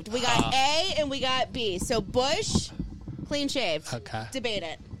shaved. We got A and we got B. So Bush, clean shaved. Okay. Debate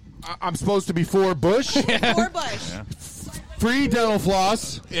it. I'm supposed to be for Bush. Or Bush. Free dental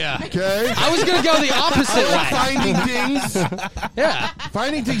floss. Yeah. Okay. I was gonna go the opposite way. Finding things. Yeah.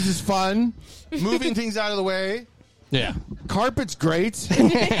 Finding things is fun. Moving things out of the way. Yeah. Carpet's great. Keeps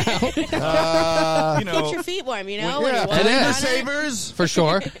your feet warm, you know? when Yeah. you're walking It on is. Savers. For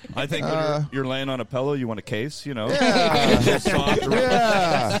sure. I think when you're laying on a pillow, you want a case, you know? Yeah. Soft.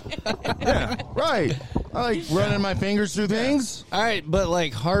 Yeah. Right. I like running my fingers through things. All right, but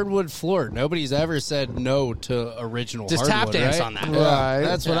like hardwood floor, nobody's ever said no to original Just hardwood, tap dance right? on that. Right.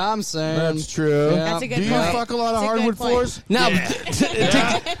 That's what I'm saying. That's true. Yeah. That's a good Do you point. fuck a lot of That's a good hardwood point. floors? Now,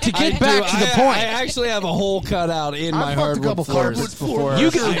 to get back to the I point, actually have a hole cut out in my I've fucked a hardwood couple floors. hardwoods before. you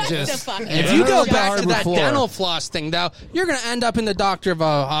The can, fuck if yeah. you go Yeah, back to hardwood that floor. dental floss thing, though, you're going to end up in the doctor of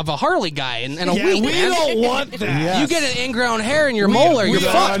a Harley guy in a week, we man. don't want that. Yes. You get an ingrown hair in your molar, you're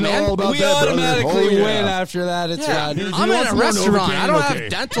I fucked, know man. all about We that, brother. automatically Oh, yeah. win after that. It's Yeah. rad. Here's- I'm You in want a some restaurant. I don't Novocaine? have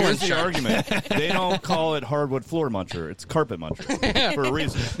dental Here's the insurance. argument. They don't call it hardwood floor muncher. It's carpet muncher for a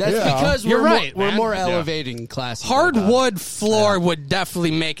reason. That's Yeah. because You're we're right, more, we're man. more Yeah. elevating classes. Hardwood floor would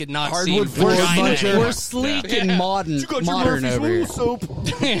definitely make it not Hardwood seem floor vagina. muncher. We're sleek and modern over here. soap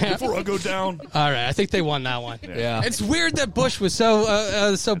before I go down. All right, I think they won that one. Yeah. It's weird that Bush was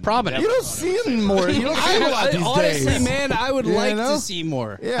so prominent. You don't see him more. You don't see him a lot these honestly, days. man, I would You like know? to see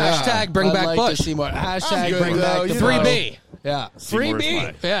more. Yeah. Hashtag bring I'd back like Bush. to see more. Hashtag good, bring though, back the you Bush. know. 3B. Yeah, Seymour's 3B.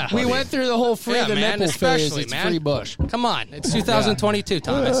 my Yeah. We went through the whole free Yeah, the man, nipple especially, phase. It's man. free Bush. Come on, it's 2022,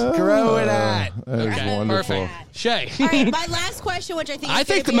 Thomas. Grow it at. That is Okay, wonderful. perfect. Shay. All right, my last question, which I think is I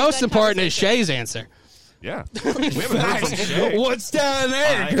think the gonna be a most good important is conversation. Shay's answer. Yeah. We haven't heard from Shay. What's down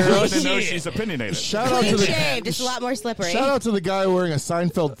there, I girl? didn't know she's opinionated. Shout out Clean to the shaved. It's a lot more slippery. shout out to the guy wearing a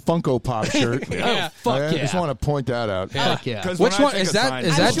Seinfeld Funko Pop shirt. Yeah. Fuck I just yeah. want to point that out. Fuck yeah. 'Cause Which when I one think is of that? Seinfeld-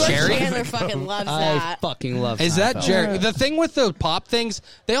 Is I'm that sure Jerry? Chandler fucking loves I that. fucking love Is that Seinfeld. Jerry? The thing with the pop things,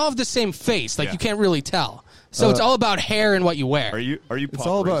 they all have the same face. Like Yeah. you can't really tell. So it's all about hair and what you wear. Are you? It's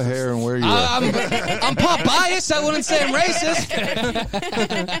all about hair and where you are. I'm pop biased. I wouldn't say I'm racist.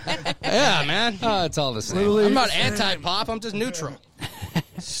 Yeah, man. Oh, it's all the same. I'm not anti-pop. I'm just neutral.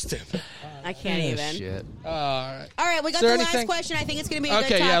 I can't even. Shit. All right, we got Is there the last anything- question. I think it's going to be a good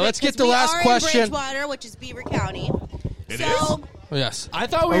Okay, topic. yeah, let's get 'cause the we last are question. In Bridgewater, which is Beaver County. It So, Yes. I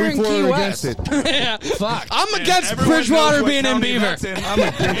thought we Are were we in for Key or West. against it? Fuck. I'm against Everyone Bridgewater knows what being in county Beaver. that's in. I'm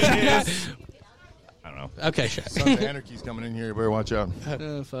against it. I don't know. Okay, sure. Sons of Anarchy's coming in here. You better watch out.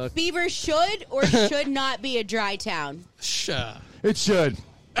 Fuck. Beaver should or should not be a dry town. It should.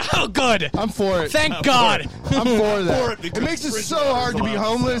 Oh, good. I'm for it. Thank God. I'm for that. For it because It makes it so Bridgewater's hard to be allowed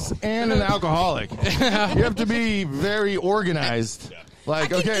homeless and an alcoholic. You have to be very organized.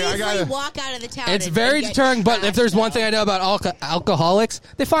 Like, I okay, can I easily gotta. walk out of the town. It's and very get deterring, but if trashed, there's one though. thing I know about alcoholics,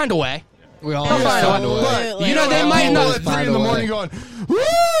 they find a way. We all They'll find a way. Absolutely. You know, they I'm might all not. at 3 in the morning going, woo!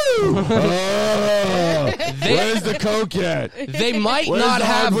 Oh, where's the coke at? They might Where's not the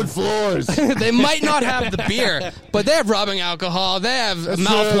have. hardwood floors? They might not have the beer, but they have rubbing alcohol. They have That's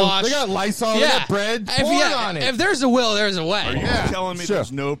mouthwash. true. They got Lysol. They Yeah. got bread. If, Pour yeah, on it. if there's a will, there's a way. Are you Yeah, telling me sure.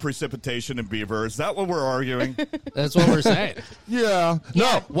 there's no precipitation in Beaver? Is that what we're arguing? That's what we're saying. Yeah.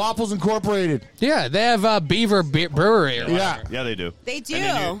 No, Waffles Incorporated. Yeah, they have Beaver Brewery. Or Yeah. whatever. Yeah, they do. They do. And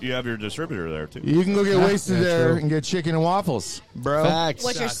then you have your distributor there too. You can go get wasted that's there true. and get chicken and waffles, bro. Facts.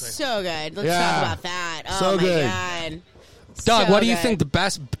 Which are so good. Let's Yeah. talk about that. Oh So my good. god. Doug, So what do you good. think the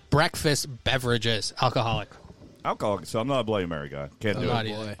best breakfast beverage is? Alcoholic. Alcoholic, so I'm not a Bloody Mary guy. Can't do not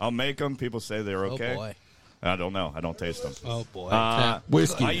it. either. I'll make them. People say they're okay. boy. I don't know. I don't taste them. Oh boy.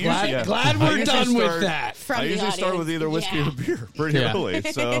 Whiskey. I usually, Glad I we're usually done start- with that. From I the usually start with audience. either whiskey Yeah. or beer pretty Yeah. early.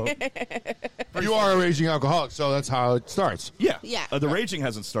 So You are a raging alcoholic, so that's how it starts. yeah, Yeah. The raging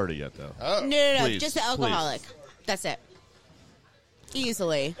hasn't started yet though. No, Please, just the alcoholic. That's it.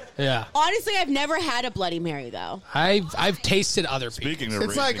 Easily. Yeah. Honestly, I've never had a Bloody Mary though. I've tasted other people. Speaking of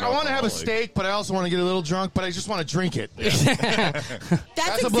It's like raging I want to have a alcoholic, steak, but I also want to get a little drunk, but I just want to drink it. That's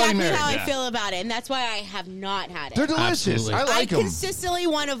a Bloody exactly Mary. how I Yeah. feel about it, and that's why I have not had it. They're delicious. Absolutely. I I like them. consistently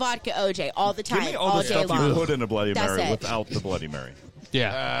want a vodka OJ all the time, Give me all the day stuff long. you put in a Bloody That's Mary it. without the Bloody Mary.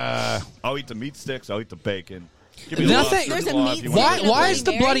 Yeah. I'll eat the meat sticks. I'll eat the bacon. Give me Nothing- lobster There's a claw meat if you want. Why? And a Why is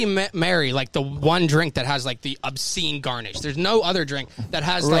the Bloody Bloody Mary like the one drink that has like the obscene garnish? There's no other drink that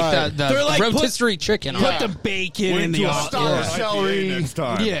has like Right. the They're like, rotisserie chicken on Put it. the bacon Wait in till the I start Yeah. IPA Celery. next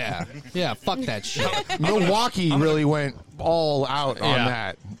time. Yeah, fuck that shit. Milwaukee really went all out on Yeah.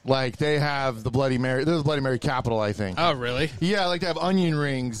 that. Like they have the Bloody Mary. They're the Bloody Mary capital, I think. Oh, really? Yeah, like they have onion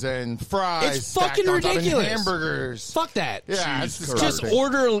rings and fries. It's stacked fucking on top, and ridiculous. hamburgers. Fuck that. Yeah, it's Just disgusting.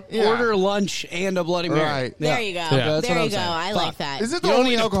 order lunch and a Bloody Mary. Right. There you go. Yeah. That's what There I'm you go. saying. I Fuck. like that. Is it You the don't only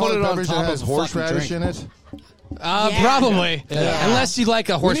need to put alcoholic it on beverage top that of has a fucking horseradish drink. in it? Yeah. Probably. Yeah. Unless you like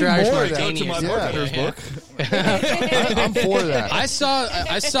a horseradish more of that. martini. To or my something. bartender's Yeah. book. I'm for that.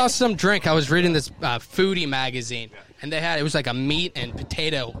 I saw some drink. I was reading this foodie magazine, and it was like a meat and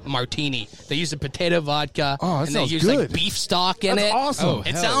potato martini. They used a potato vodka, Oh, that and they sounds used like good. beef stock in That's it. awesome. Oh,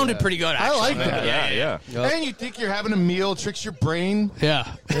 it sounded pretty good. I Actually. like that. Yeah. And you think you're having a meal, tricks your brain. Yeah.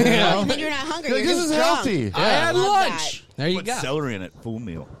 You know? And then you're not hungry. Like, You're this just is drunk. healthy. I had love lunch. There you Put go. celery in it. Full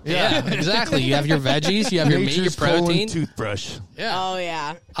meal. Yeah, exactly. You have your veggies, you have your meat, your Nature's colon protein. toothbrush. Yeah. Oh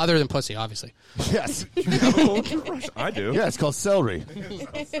yeah. Other than pussy, obviously. Yes. I do. Yeah, it's called celery.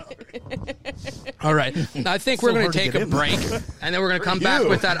 All right. I think we're So going hard to to take get a in. break, and then we're going to come For back you.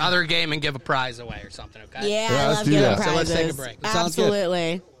 with that other game and give a prize away or something, okay? Yeah, Yeah, I let's love do giving that. prizes. So let's take a break. Sounds good.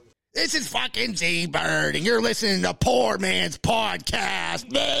 Absolutely. This is fucking Z-Bird, and you're listening to Poor Man's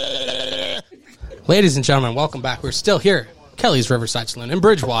Podcast. Ladies and gentlemen, welcome back. We're still here. Kelly's Riverside Saloon in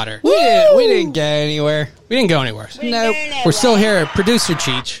Bridgewater. We didn't get anywhere. We didn't go anywhere. Nope. We're still here. Producer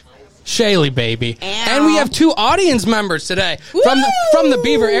Cheech, Shaylee, baby. Ow. And we have two audience members today. From the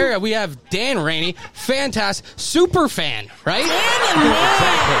Beaver area, we have Dan Rainey, fantastic, super fan, right?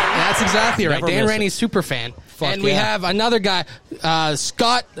 That's exactly right. Never Dan miss Rainey, super fan. Fuck and we yeah. have another guy,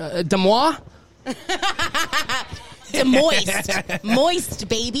 Scott Demois. Moist,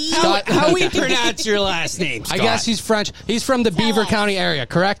 baby. Scott- How we pronounce your last name? I guess he's French. He's from the Beaver us. County area,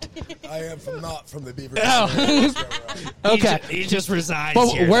 correct? I am not from the Beaver. Okay. He just resides But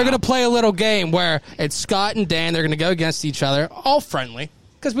here. we're going to play a little game where it's Scott and Dan. They're going to go against each other, all friendly,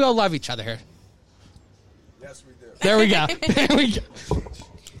 because we all love each other here. Yes, we do. There we go. There we go.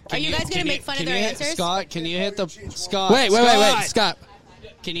 Are you guys going to make fun of their answers? Scott, can you hit the Scott? Wait, Scott.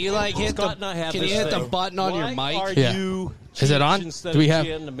 Can you like hit Scott the? and I have Can this you hit the thing. button on your Why are mic? Yeah. you Is it on? instead Do we of have-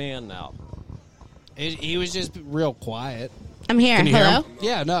 Jen the man now? He was just real quiet. I'm here. Can you hear Hello? him?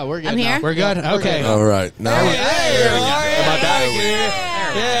 Yeah, no, we're good. I'm here. now. We're good? Okay. All right. Now, Am I back?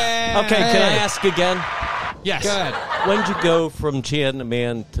 Yeah. Okay, can I ask again? Yes. Good. When did you go from Jen the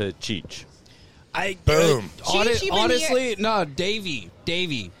man to Cheech? Boom. Cheech, you've been Honestly, no, Davey,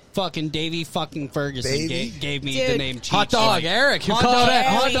 fucking Ferguson Davey? gave me Dude. the name Cheech. Hot dog Eric. You Hot called dog it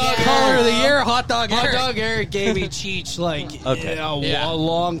Hot dog caller of the Eric. year. Hot dog Hot Eric. dog Eric gave me Cheech Okay. Yeah. a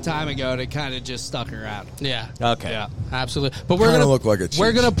long time ago, and it kind of just stuck around. Yeah. Okay. Yeah. Absolutely. But we're Kinda gonna look like a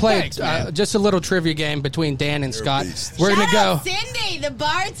We're Cheech. gonna play Thanks, man. just a little trivia game between Dan and You're a Scott. beast. We're gonna Shout go. out Cindy, the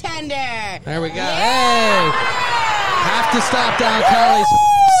bartender. There we go. Hey! Have to stop down Kelly's.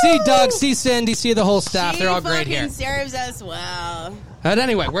 See Doug, see Cindy, see the whole staff. They're all great here. She serves us well. But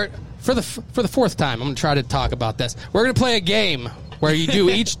anyway, we're for the fourth time. I'm gonna try to talk about this. We're gonna play a game where you do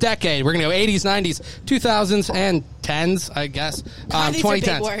each decade. We're gonna go 80s, 90s, 2000s, and 10s, I guess. God, these are big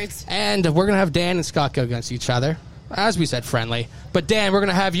 2010s. words. And we're gonna have Dan and Scott go against each other. As we said, friendly. But Dan, we're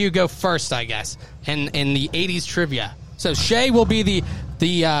gonna have you go first, I guess, in the 80s trivia. So Shay will be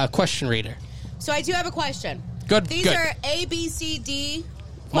the question reader. So I do have a question. Good. These good. are A, B, C, D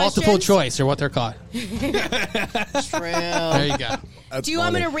Multiple questions. choice, or what they're called. True. There you go. That's Do you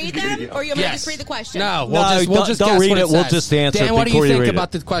want me to funny. read them, or you want me to Yes. just read the question? No, No, we'll just don't guess read what it. We'll says. just answer Dan, what do before you you think read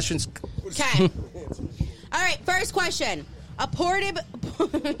about it. the questions? Okay. All right, first question. A portable...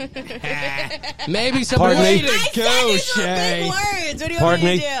 Maybe some. Pardon me? I said these were big words. What do you Pardon want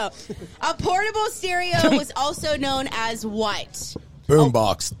me me? to do? A portable stereo was also known as what?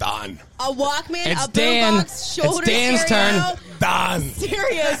 Boombox. Done. A Walkman, It's a Dan. boombox, shoulder It's Dan's stereo, turn. Done.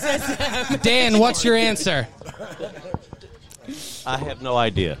 stereo system. Dan, what's your answer? I have no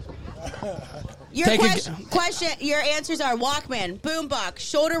idea. Your Take a question. Your answers are Walkman, boombox,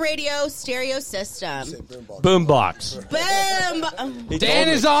 shoulder radio, stereo system. Boombox. Boom. Dan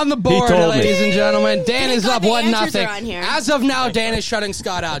is on the board, told me. ladies and gentlemen. Dan Thank is God up the 1-0. answers are on here. As of now, Dan is shutting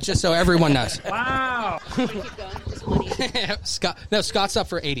Scott out, just so everyone knows. Scott's up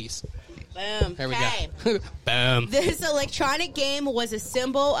for 80s. Boom. There we Okay. go. Boom. This electronic game was a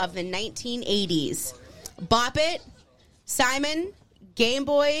symbol of the 1980s. Bop It, Simon, Game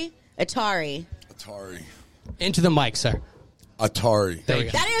Boy, Atari. Atari. Into the mic, sir. Atari. There we go.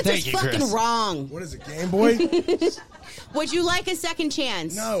 That answer's Thank you, fucking Chris. wrong. What is it, Game Boy? Would you like a second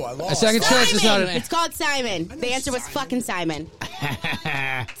chance? No, I lost. A second chance is not an It's called Simon. The answer was fucking Simon.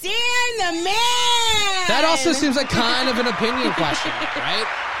 Dan the man. That also seems like kind of an opinion question, right?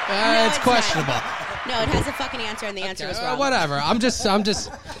 No, It's it's questionable. No, it has a fucking answer, and the answer was wrong. Whatever. I'm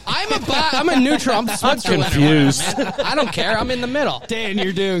a neutral. I'm Switzerland. confused. I don't care. I'm in the middle. Dan,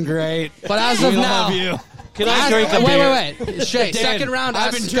 you're doing great. But as of We now, love you. Can I drink a beer? wait. Shay, Dan, second round.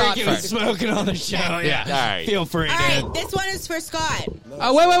 I've ask been Scott drinking and first. smoking on the show. Yeah. All right. Feel free, All Dan. right, this one is for Scott.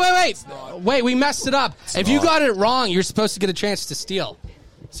 Oh, wait. We messed it up. If you got it wrong, you're supposed to get a chance to steal.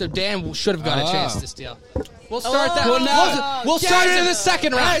 So Dan should have got a chance to steal. We'll start that. We'll start it in the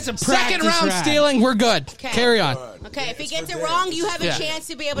second round. it's a Second practice round round. stealing. We're good. Okay. Carry on. Okay, if he gets it wrong, you have a Yeah. chance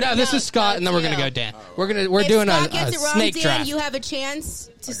to be able to. No, this know. is Scott, and then we're gonna You. go Dan. We're If doing Scott a gets it wrong, snake Dan, draft. you have a chance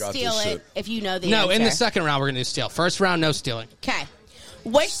to got steal this it shit. if you know the No, answer. in the second round, we're gonna do steal. First round, no stealing. Okay.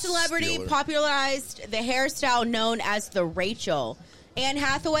 Which celebrity Stealer. popularized the hairstyle known as the Rachel? Anne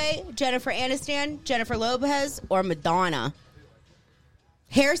Hathaway, Jennifer Aniston, Jennifer Lopez, or Madonna?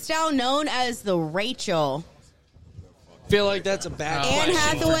 Hairstyle known as the Rachel. Feel like that's a bad Anne question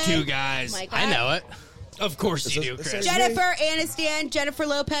Hathaway. for two guys. My God. I know it. Of course you do, Chris. Jennifer Aniston, Jennifer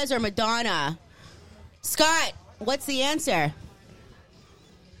Lopez, or Madonna? Scott, what's the answer?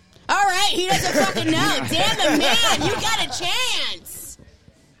 All right, he doesn't fucking know. Damn the man, you got a chance.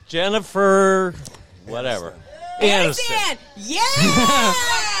 Jennifer, whatever. Aniston, yeah!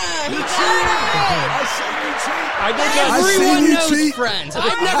 He got it. I think Everyone you knows cheat. Friends.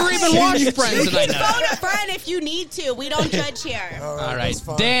 I've never even watched Friends, and I know. Phone a friend if you need to. We don't judge here. All right,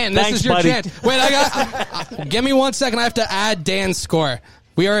 Dan, this Thanks, is your buddy. chance. Wait, give me 1 second. I have to add Dan's score.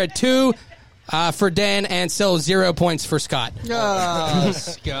 We are at 2 for Dan and still 0 points for Scott.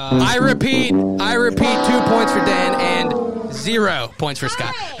 Scott. I repeat, 2 points for Dan and 0 points for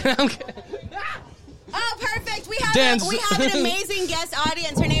Scott. Oh, perfect. We have Dan's- an amazing guest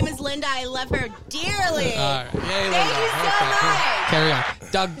audience. Her name is Linda. I love her dearly. All right. Yay, Thank you so much. Carry on.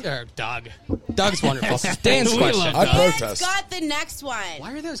 Doug's wonderful. Dan's We question. love I Dan protest. got the next one.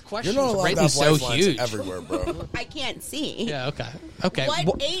 Why are those You're questions not allowed written to have so lifelines huge? everywhere, bro. I can't see. Yeah, okay. What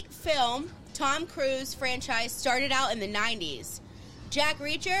 8-film Tom Cruise franchise started out in the 90s? Jack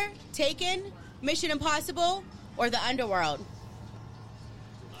Reacher, Taken, Mission Impossible, or The Underworld?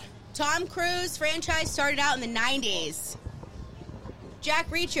 Tom Cruise franchise started out in the 90s. Jack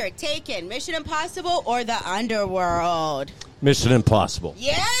Reacher, Taken, Mission Impossible, or The Underworld? Mission Impossible.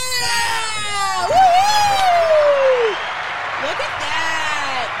 Yeah! Woo! Look at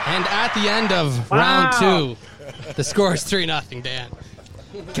that. And at the end of round 2, the score is 3-0, Dan.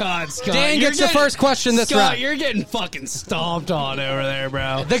 God, Scott. Dan you're gets the getting- first question this Scott, round. you're getting fucking stomped on over there,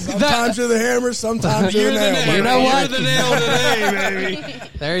 bro. Sometimes you're the hammer, sometimes you're the nail. You know bro. what? You're the nail today, baby.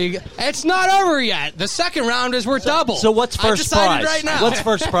 There you go. It's not over yet. The second round is worth double. So what's I first decided prize? right now. What's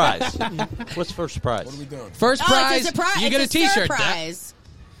first prize? What's first prize? What are we doing? First Oh, prize, it's a surprise. you get a It's T-shirt, surprise.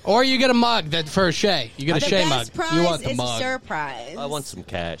 or you get a mug that for Shay. You get a The Shay mug. best prize You want the is mug? a surprise. I want some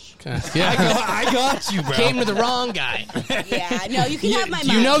cash. Yeah. I got you, bro. Came to the wrong guy. Yeah, no, you can have my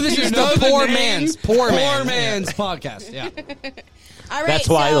money. You know this is the poor man's Poor man's podcast. Yeah. All right, That's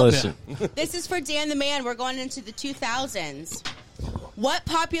why I so listen. This is for Dan the Man. We're going into the 2000s. What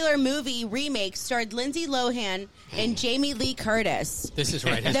popular movie remake starred Lindsay Lohan and Jamie Lee Curtis? This is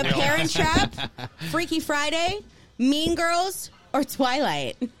right. The Parent Trap, Freaky Friday, Mean Girls, or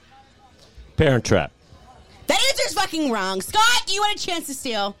Twilight? Parent Trap. That answer's fucking wrong. Scott, you had a chance to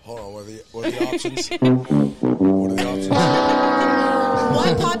steal. Hold on, what are the options? What are the options?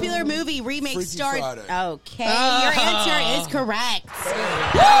 What popular movie remake Freaky starred... Friday. Okay, your answer is correct.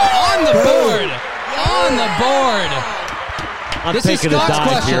 On the board. On the board. I'm This is taking a Scott's dive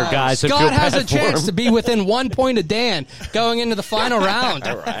question. here, guys. I feel Scott has bad a chance for to him. be within 1 point of Dan going into the final round.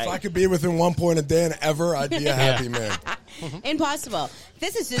 All If I right. could be within 1 point of Dan ever, I'd be a happy man. Impossible.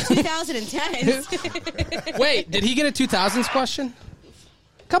 This is the 2010s. Wait, did he get a 2000s question?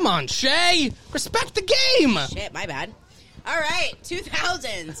 Come on, Shay. Respect the game. Shit, my bad. All right,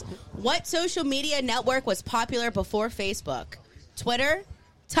 2000s. What social media network was popular before Facebook? Twitter,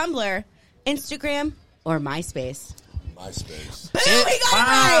 Tumblr, Instagram, or MySpace? MySpace. Boom, he got it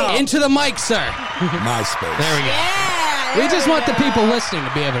right. Into the mic, sir. MySpace. There we go. Yeah, We there just want the go. people listening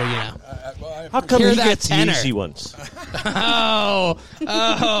to be able to, How come Hear he that gets tenor. the easy ones? Oh,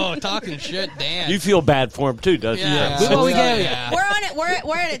 talking shit, Dan. You feel bad for him too, doesn't Yeah. you? Well, we Yeah. gave you. We're on it.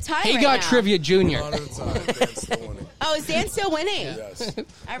 We're at a tie. He right got now. Trivia Junior. One at a time. Dan's still winning. Oh, is Dan still winning? Yes.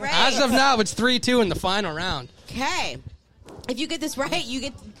 All right. As of now, it's 3-2 in the final round. Okay. If you get this right, you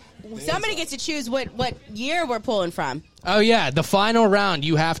get Somebody gets to choose what year we're pulling from. Oh, yeah. The final round,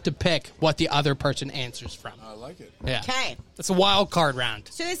 you have to pick what the other person answers from. I like it. Yeah. Okay. It's a wild card round.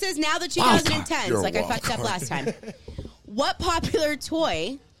 So this is now the Wild 2010s, You're a like I wild fucked up card. last time. What popular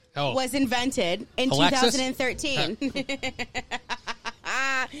toy was invented in Alexis? 2013?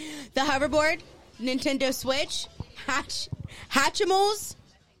 The hoverboard, Nintendo Switch, Hatchimals,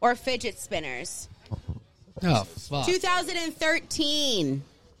 or fidget spinners? Oh, fuck. 2013.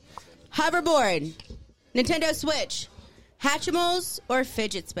 Hoverboard, Nintendo Switch, Hatchimals, or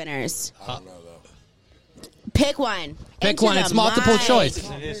fidget spinners? I don't know, though. Pick one. Pick Into one. the It's multiple mic.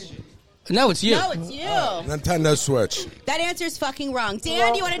 choice. No, it's you. No, it's you. Nintendo Switch. That answer is fucking wrong.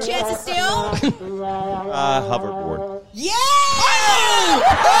 Dan, do you want a chance to steal? Hoverboard. Yeah!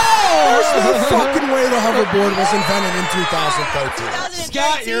 There's no fucking way the hoverboard was invented in 2013.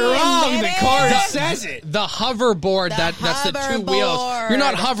 Scott, you're wrong. The card The- says it. The hoverboard, that's the two wheels. hoverboard. You're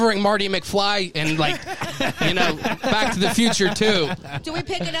not hovering Marty McFly and, like, Back to the Future 2. Do we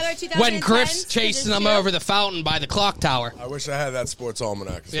pick another 2010? When Griff's chasing them over the fountain by the clock tower. I wish I had that sports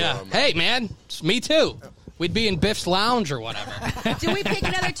almanac. is Yeah. what I'm- Hey, man. Me too. We'd be in Biff's Lounge or whatever. Do we pick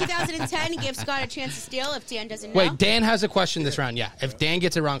another 2010 and give Scott a chance to steal if Dan doesn't know? Wait, Dan has a question this round. Yeah. If Dan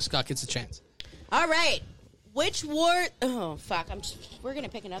gets it wrong, Scott gets a chance. All right. Which word? Oh, fuck. We're going to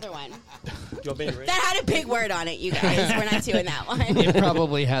pick another one. That had a big word on it, you guys. We're not doing that one. It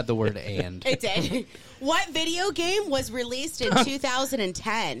probably had the word "and." It did. What video game was released in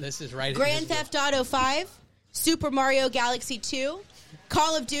 2010? This is right. Grand Theft Auto 5, Super Mario Galaxy 2,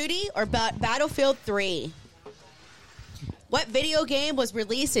 Call of Duty, or Battlefield 3? What video game was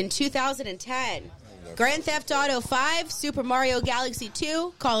released in 2010? Grand Theft Auto 5, Super Mario Galaxy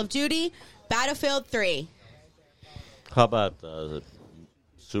 2, Call of Duty, Battlefield 3. How about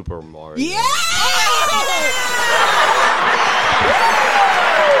Super Mario? Yeah!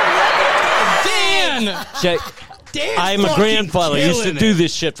 Dan! Check. I'm a grandfather. I used to do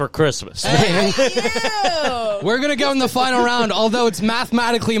this shit for Christmas. We're going to go in the final round, although it's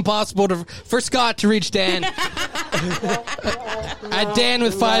mathematically impossible for Scott to reach Dan. At Dan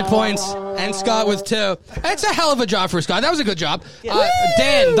with 5 points and Scott with 2. It's a hell of a job for Scott. That was a good job.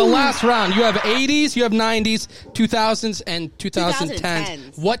 Dan, the last round. You have 80s, you have 90s, 2000s, and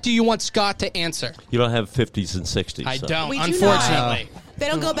 2010s. What do you want Scott to answer? You don't have 50s and 60s. I so. don't, We do unfortunately. They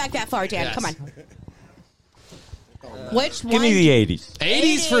don't go back that far, Dan. Yes. Come on. Which one? Give me the 80s.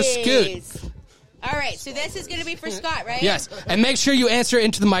 80s for Scoot. 80s. All right, so this is going to be for Scott, right? Yes, and make sure you answer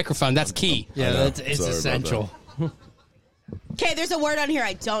into the microphone. That's key. Yeah, it's Sorry about essential. Okay, there's a word on here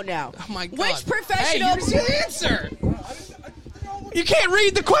I don't know. Oh my God. Which professional? Hey, you answer. You can't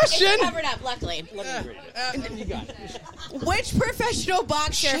read the question. It's covered up, luckily. Which professional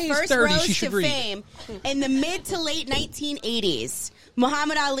boxer Shay's first 30, rose she should to read. fame in the mid to late 1980s?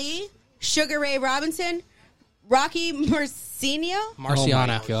 Muhammad Ali, Sugar Ray Robinson, Rocky Marciano? Marciano. Oh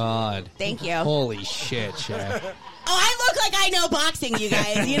my God. Thank you. Holy shit, Shay. Oh, I look like I know boxing, you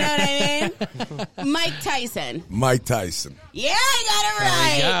guys. You know what I mean? Mike Tyson. Mike Tyson. Yeah, I got it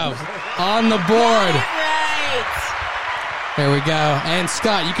right. Go. On the board. Right. There we go. And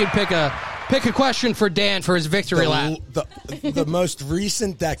Scott, you can pick a question for Dan for his victory lap. The most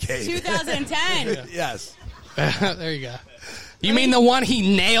recent decade. 2010. Yes. There you go. You mean the one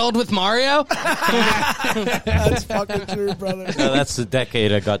he nailed with Mario? That's fucking true, brother. No, that's the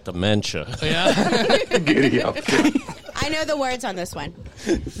decade I got dementia. Yeah. Giddy up. I know the words on this one.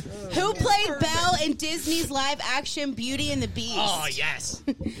 Who played Belle in Disney's live-action Beauty and the Beast? Oh, yes.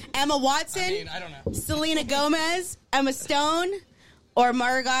 Emma Watson, I don't know. Selena Gomez, Emma Stone, or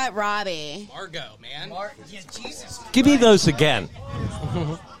Margot Robbie? Margot, man. Jesus. Give me those again.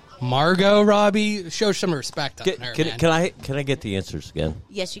 Margot Robbie, show some respect on her, man. Can I get the answers again?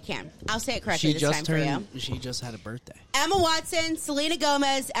 Yes, you can. I'll say it correctly this time for you. She just had a birthday. Emma Watson, Selena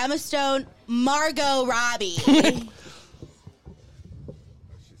Gomez, Emma Stone, Margot Robbie. Saying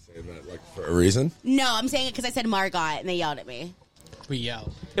that like for a reason? No, I'm saying it because I said Margot and they yelled at me. We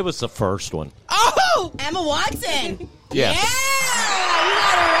yelled. It was the first one. Oh, Emma Watson. Yeah. Yeah, you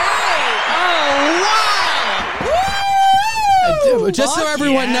got it right. Oh, wow! Just so Fuck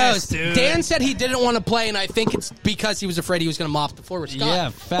everyone yes, knows, dude. Dan said he didn't want to play, and I think it's because he was afraid he was going to mop the floor with Scott. Yeah,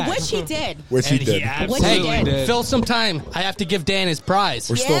 fact. Which he did. Which he And did. absolutely Hey, did. fill some time. I have to give Dan his prize.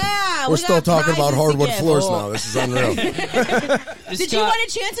 We're still, Yeah, we're we still got talking about prizes to hardwood give. floors Oh. now. This is unreal. Did you want a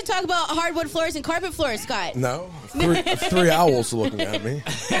chance to talk about hardwood floors and carpet floors, Scott? No? Three owls looking at me.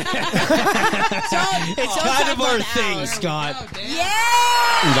 It's kind of our thing, Scott. Yeah!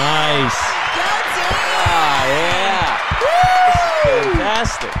 Nice. Go Dan! Yeah.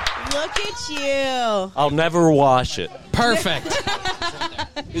 Fantastic. Look at you. I'll never wash it. Perfect.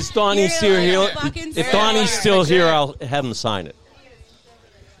 Is Donnie You're still like here? a fucking If star. Donnie's still here, I'll have him sign it.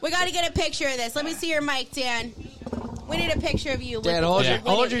 We got to get a picture of this. Let me see your mic, Dan. We need a picture of you with, Dan, the, hold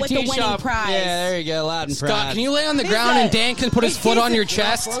with, your with the winning tee shop. prize. Yeah, there you go. Loud and Scott, proud. can you lay on the He's ground a- and Dan can put his foot on your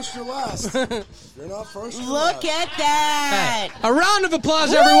chest? First or last. You're not first or Look last. at that. Hey, a round of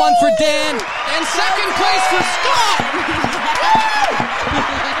applause, everyone, for Dan. And second place for Scott.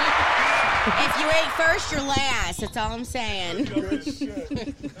 If you ain't first, you're last. That's all I'm saying.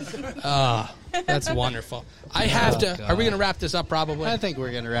 That's wonderful. I have to. God. Are we going to wrap this up? Probably. I think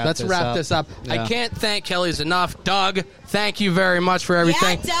we're gonna wrap. Let's wrap this up. Yeah. I can't thank Kelly's enough. Doug, thank you very much for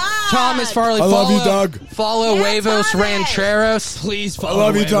everything. Yeah, Doug. Thomas Farley, I love you, Doug. Follow Yeah, Huevos Thomas. Rancheros. Please I follow.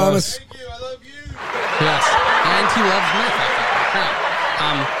 love you, Huevos. Thomas. Yes, and he loves me.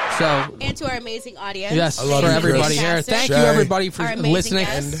 So And to our amazing audience. yes, I love for you, everybody Chris. here. Thank Shay. you, everybody, for Our amazing listening,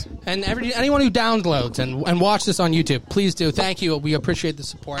 guests. and anyone who downloads and watch this on YouTube. Please do. Thank you. We appreciate the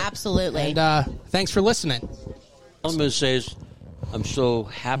support. Absolutely. And thanks for listening. All I'm going to say is I'm so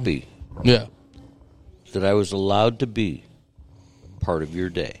happy Yeah. that I was allowed to be part of your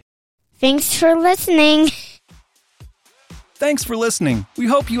day. Thanks for listening. Thanks for listening. We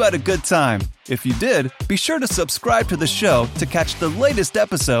hope you had a good time. If you did, be sure to subscribe to the show to catch the latest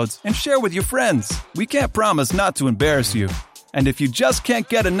episodes and share with your friends. We can't promise not to embarrass you. And if you just can't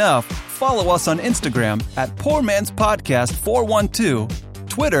get enough, follow us on Instagram at Poor Man's Podcast 412,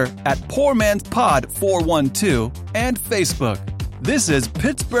 Twitter at Poor Man's Pod 412, and Facebook. This is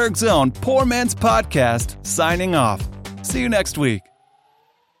Pittsburgh's own Poor Man's Podcast signing off. See you next week.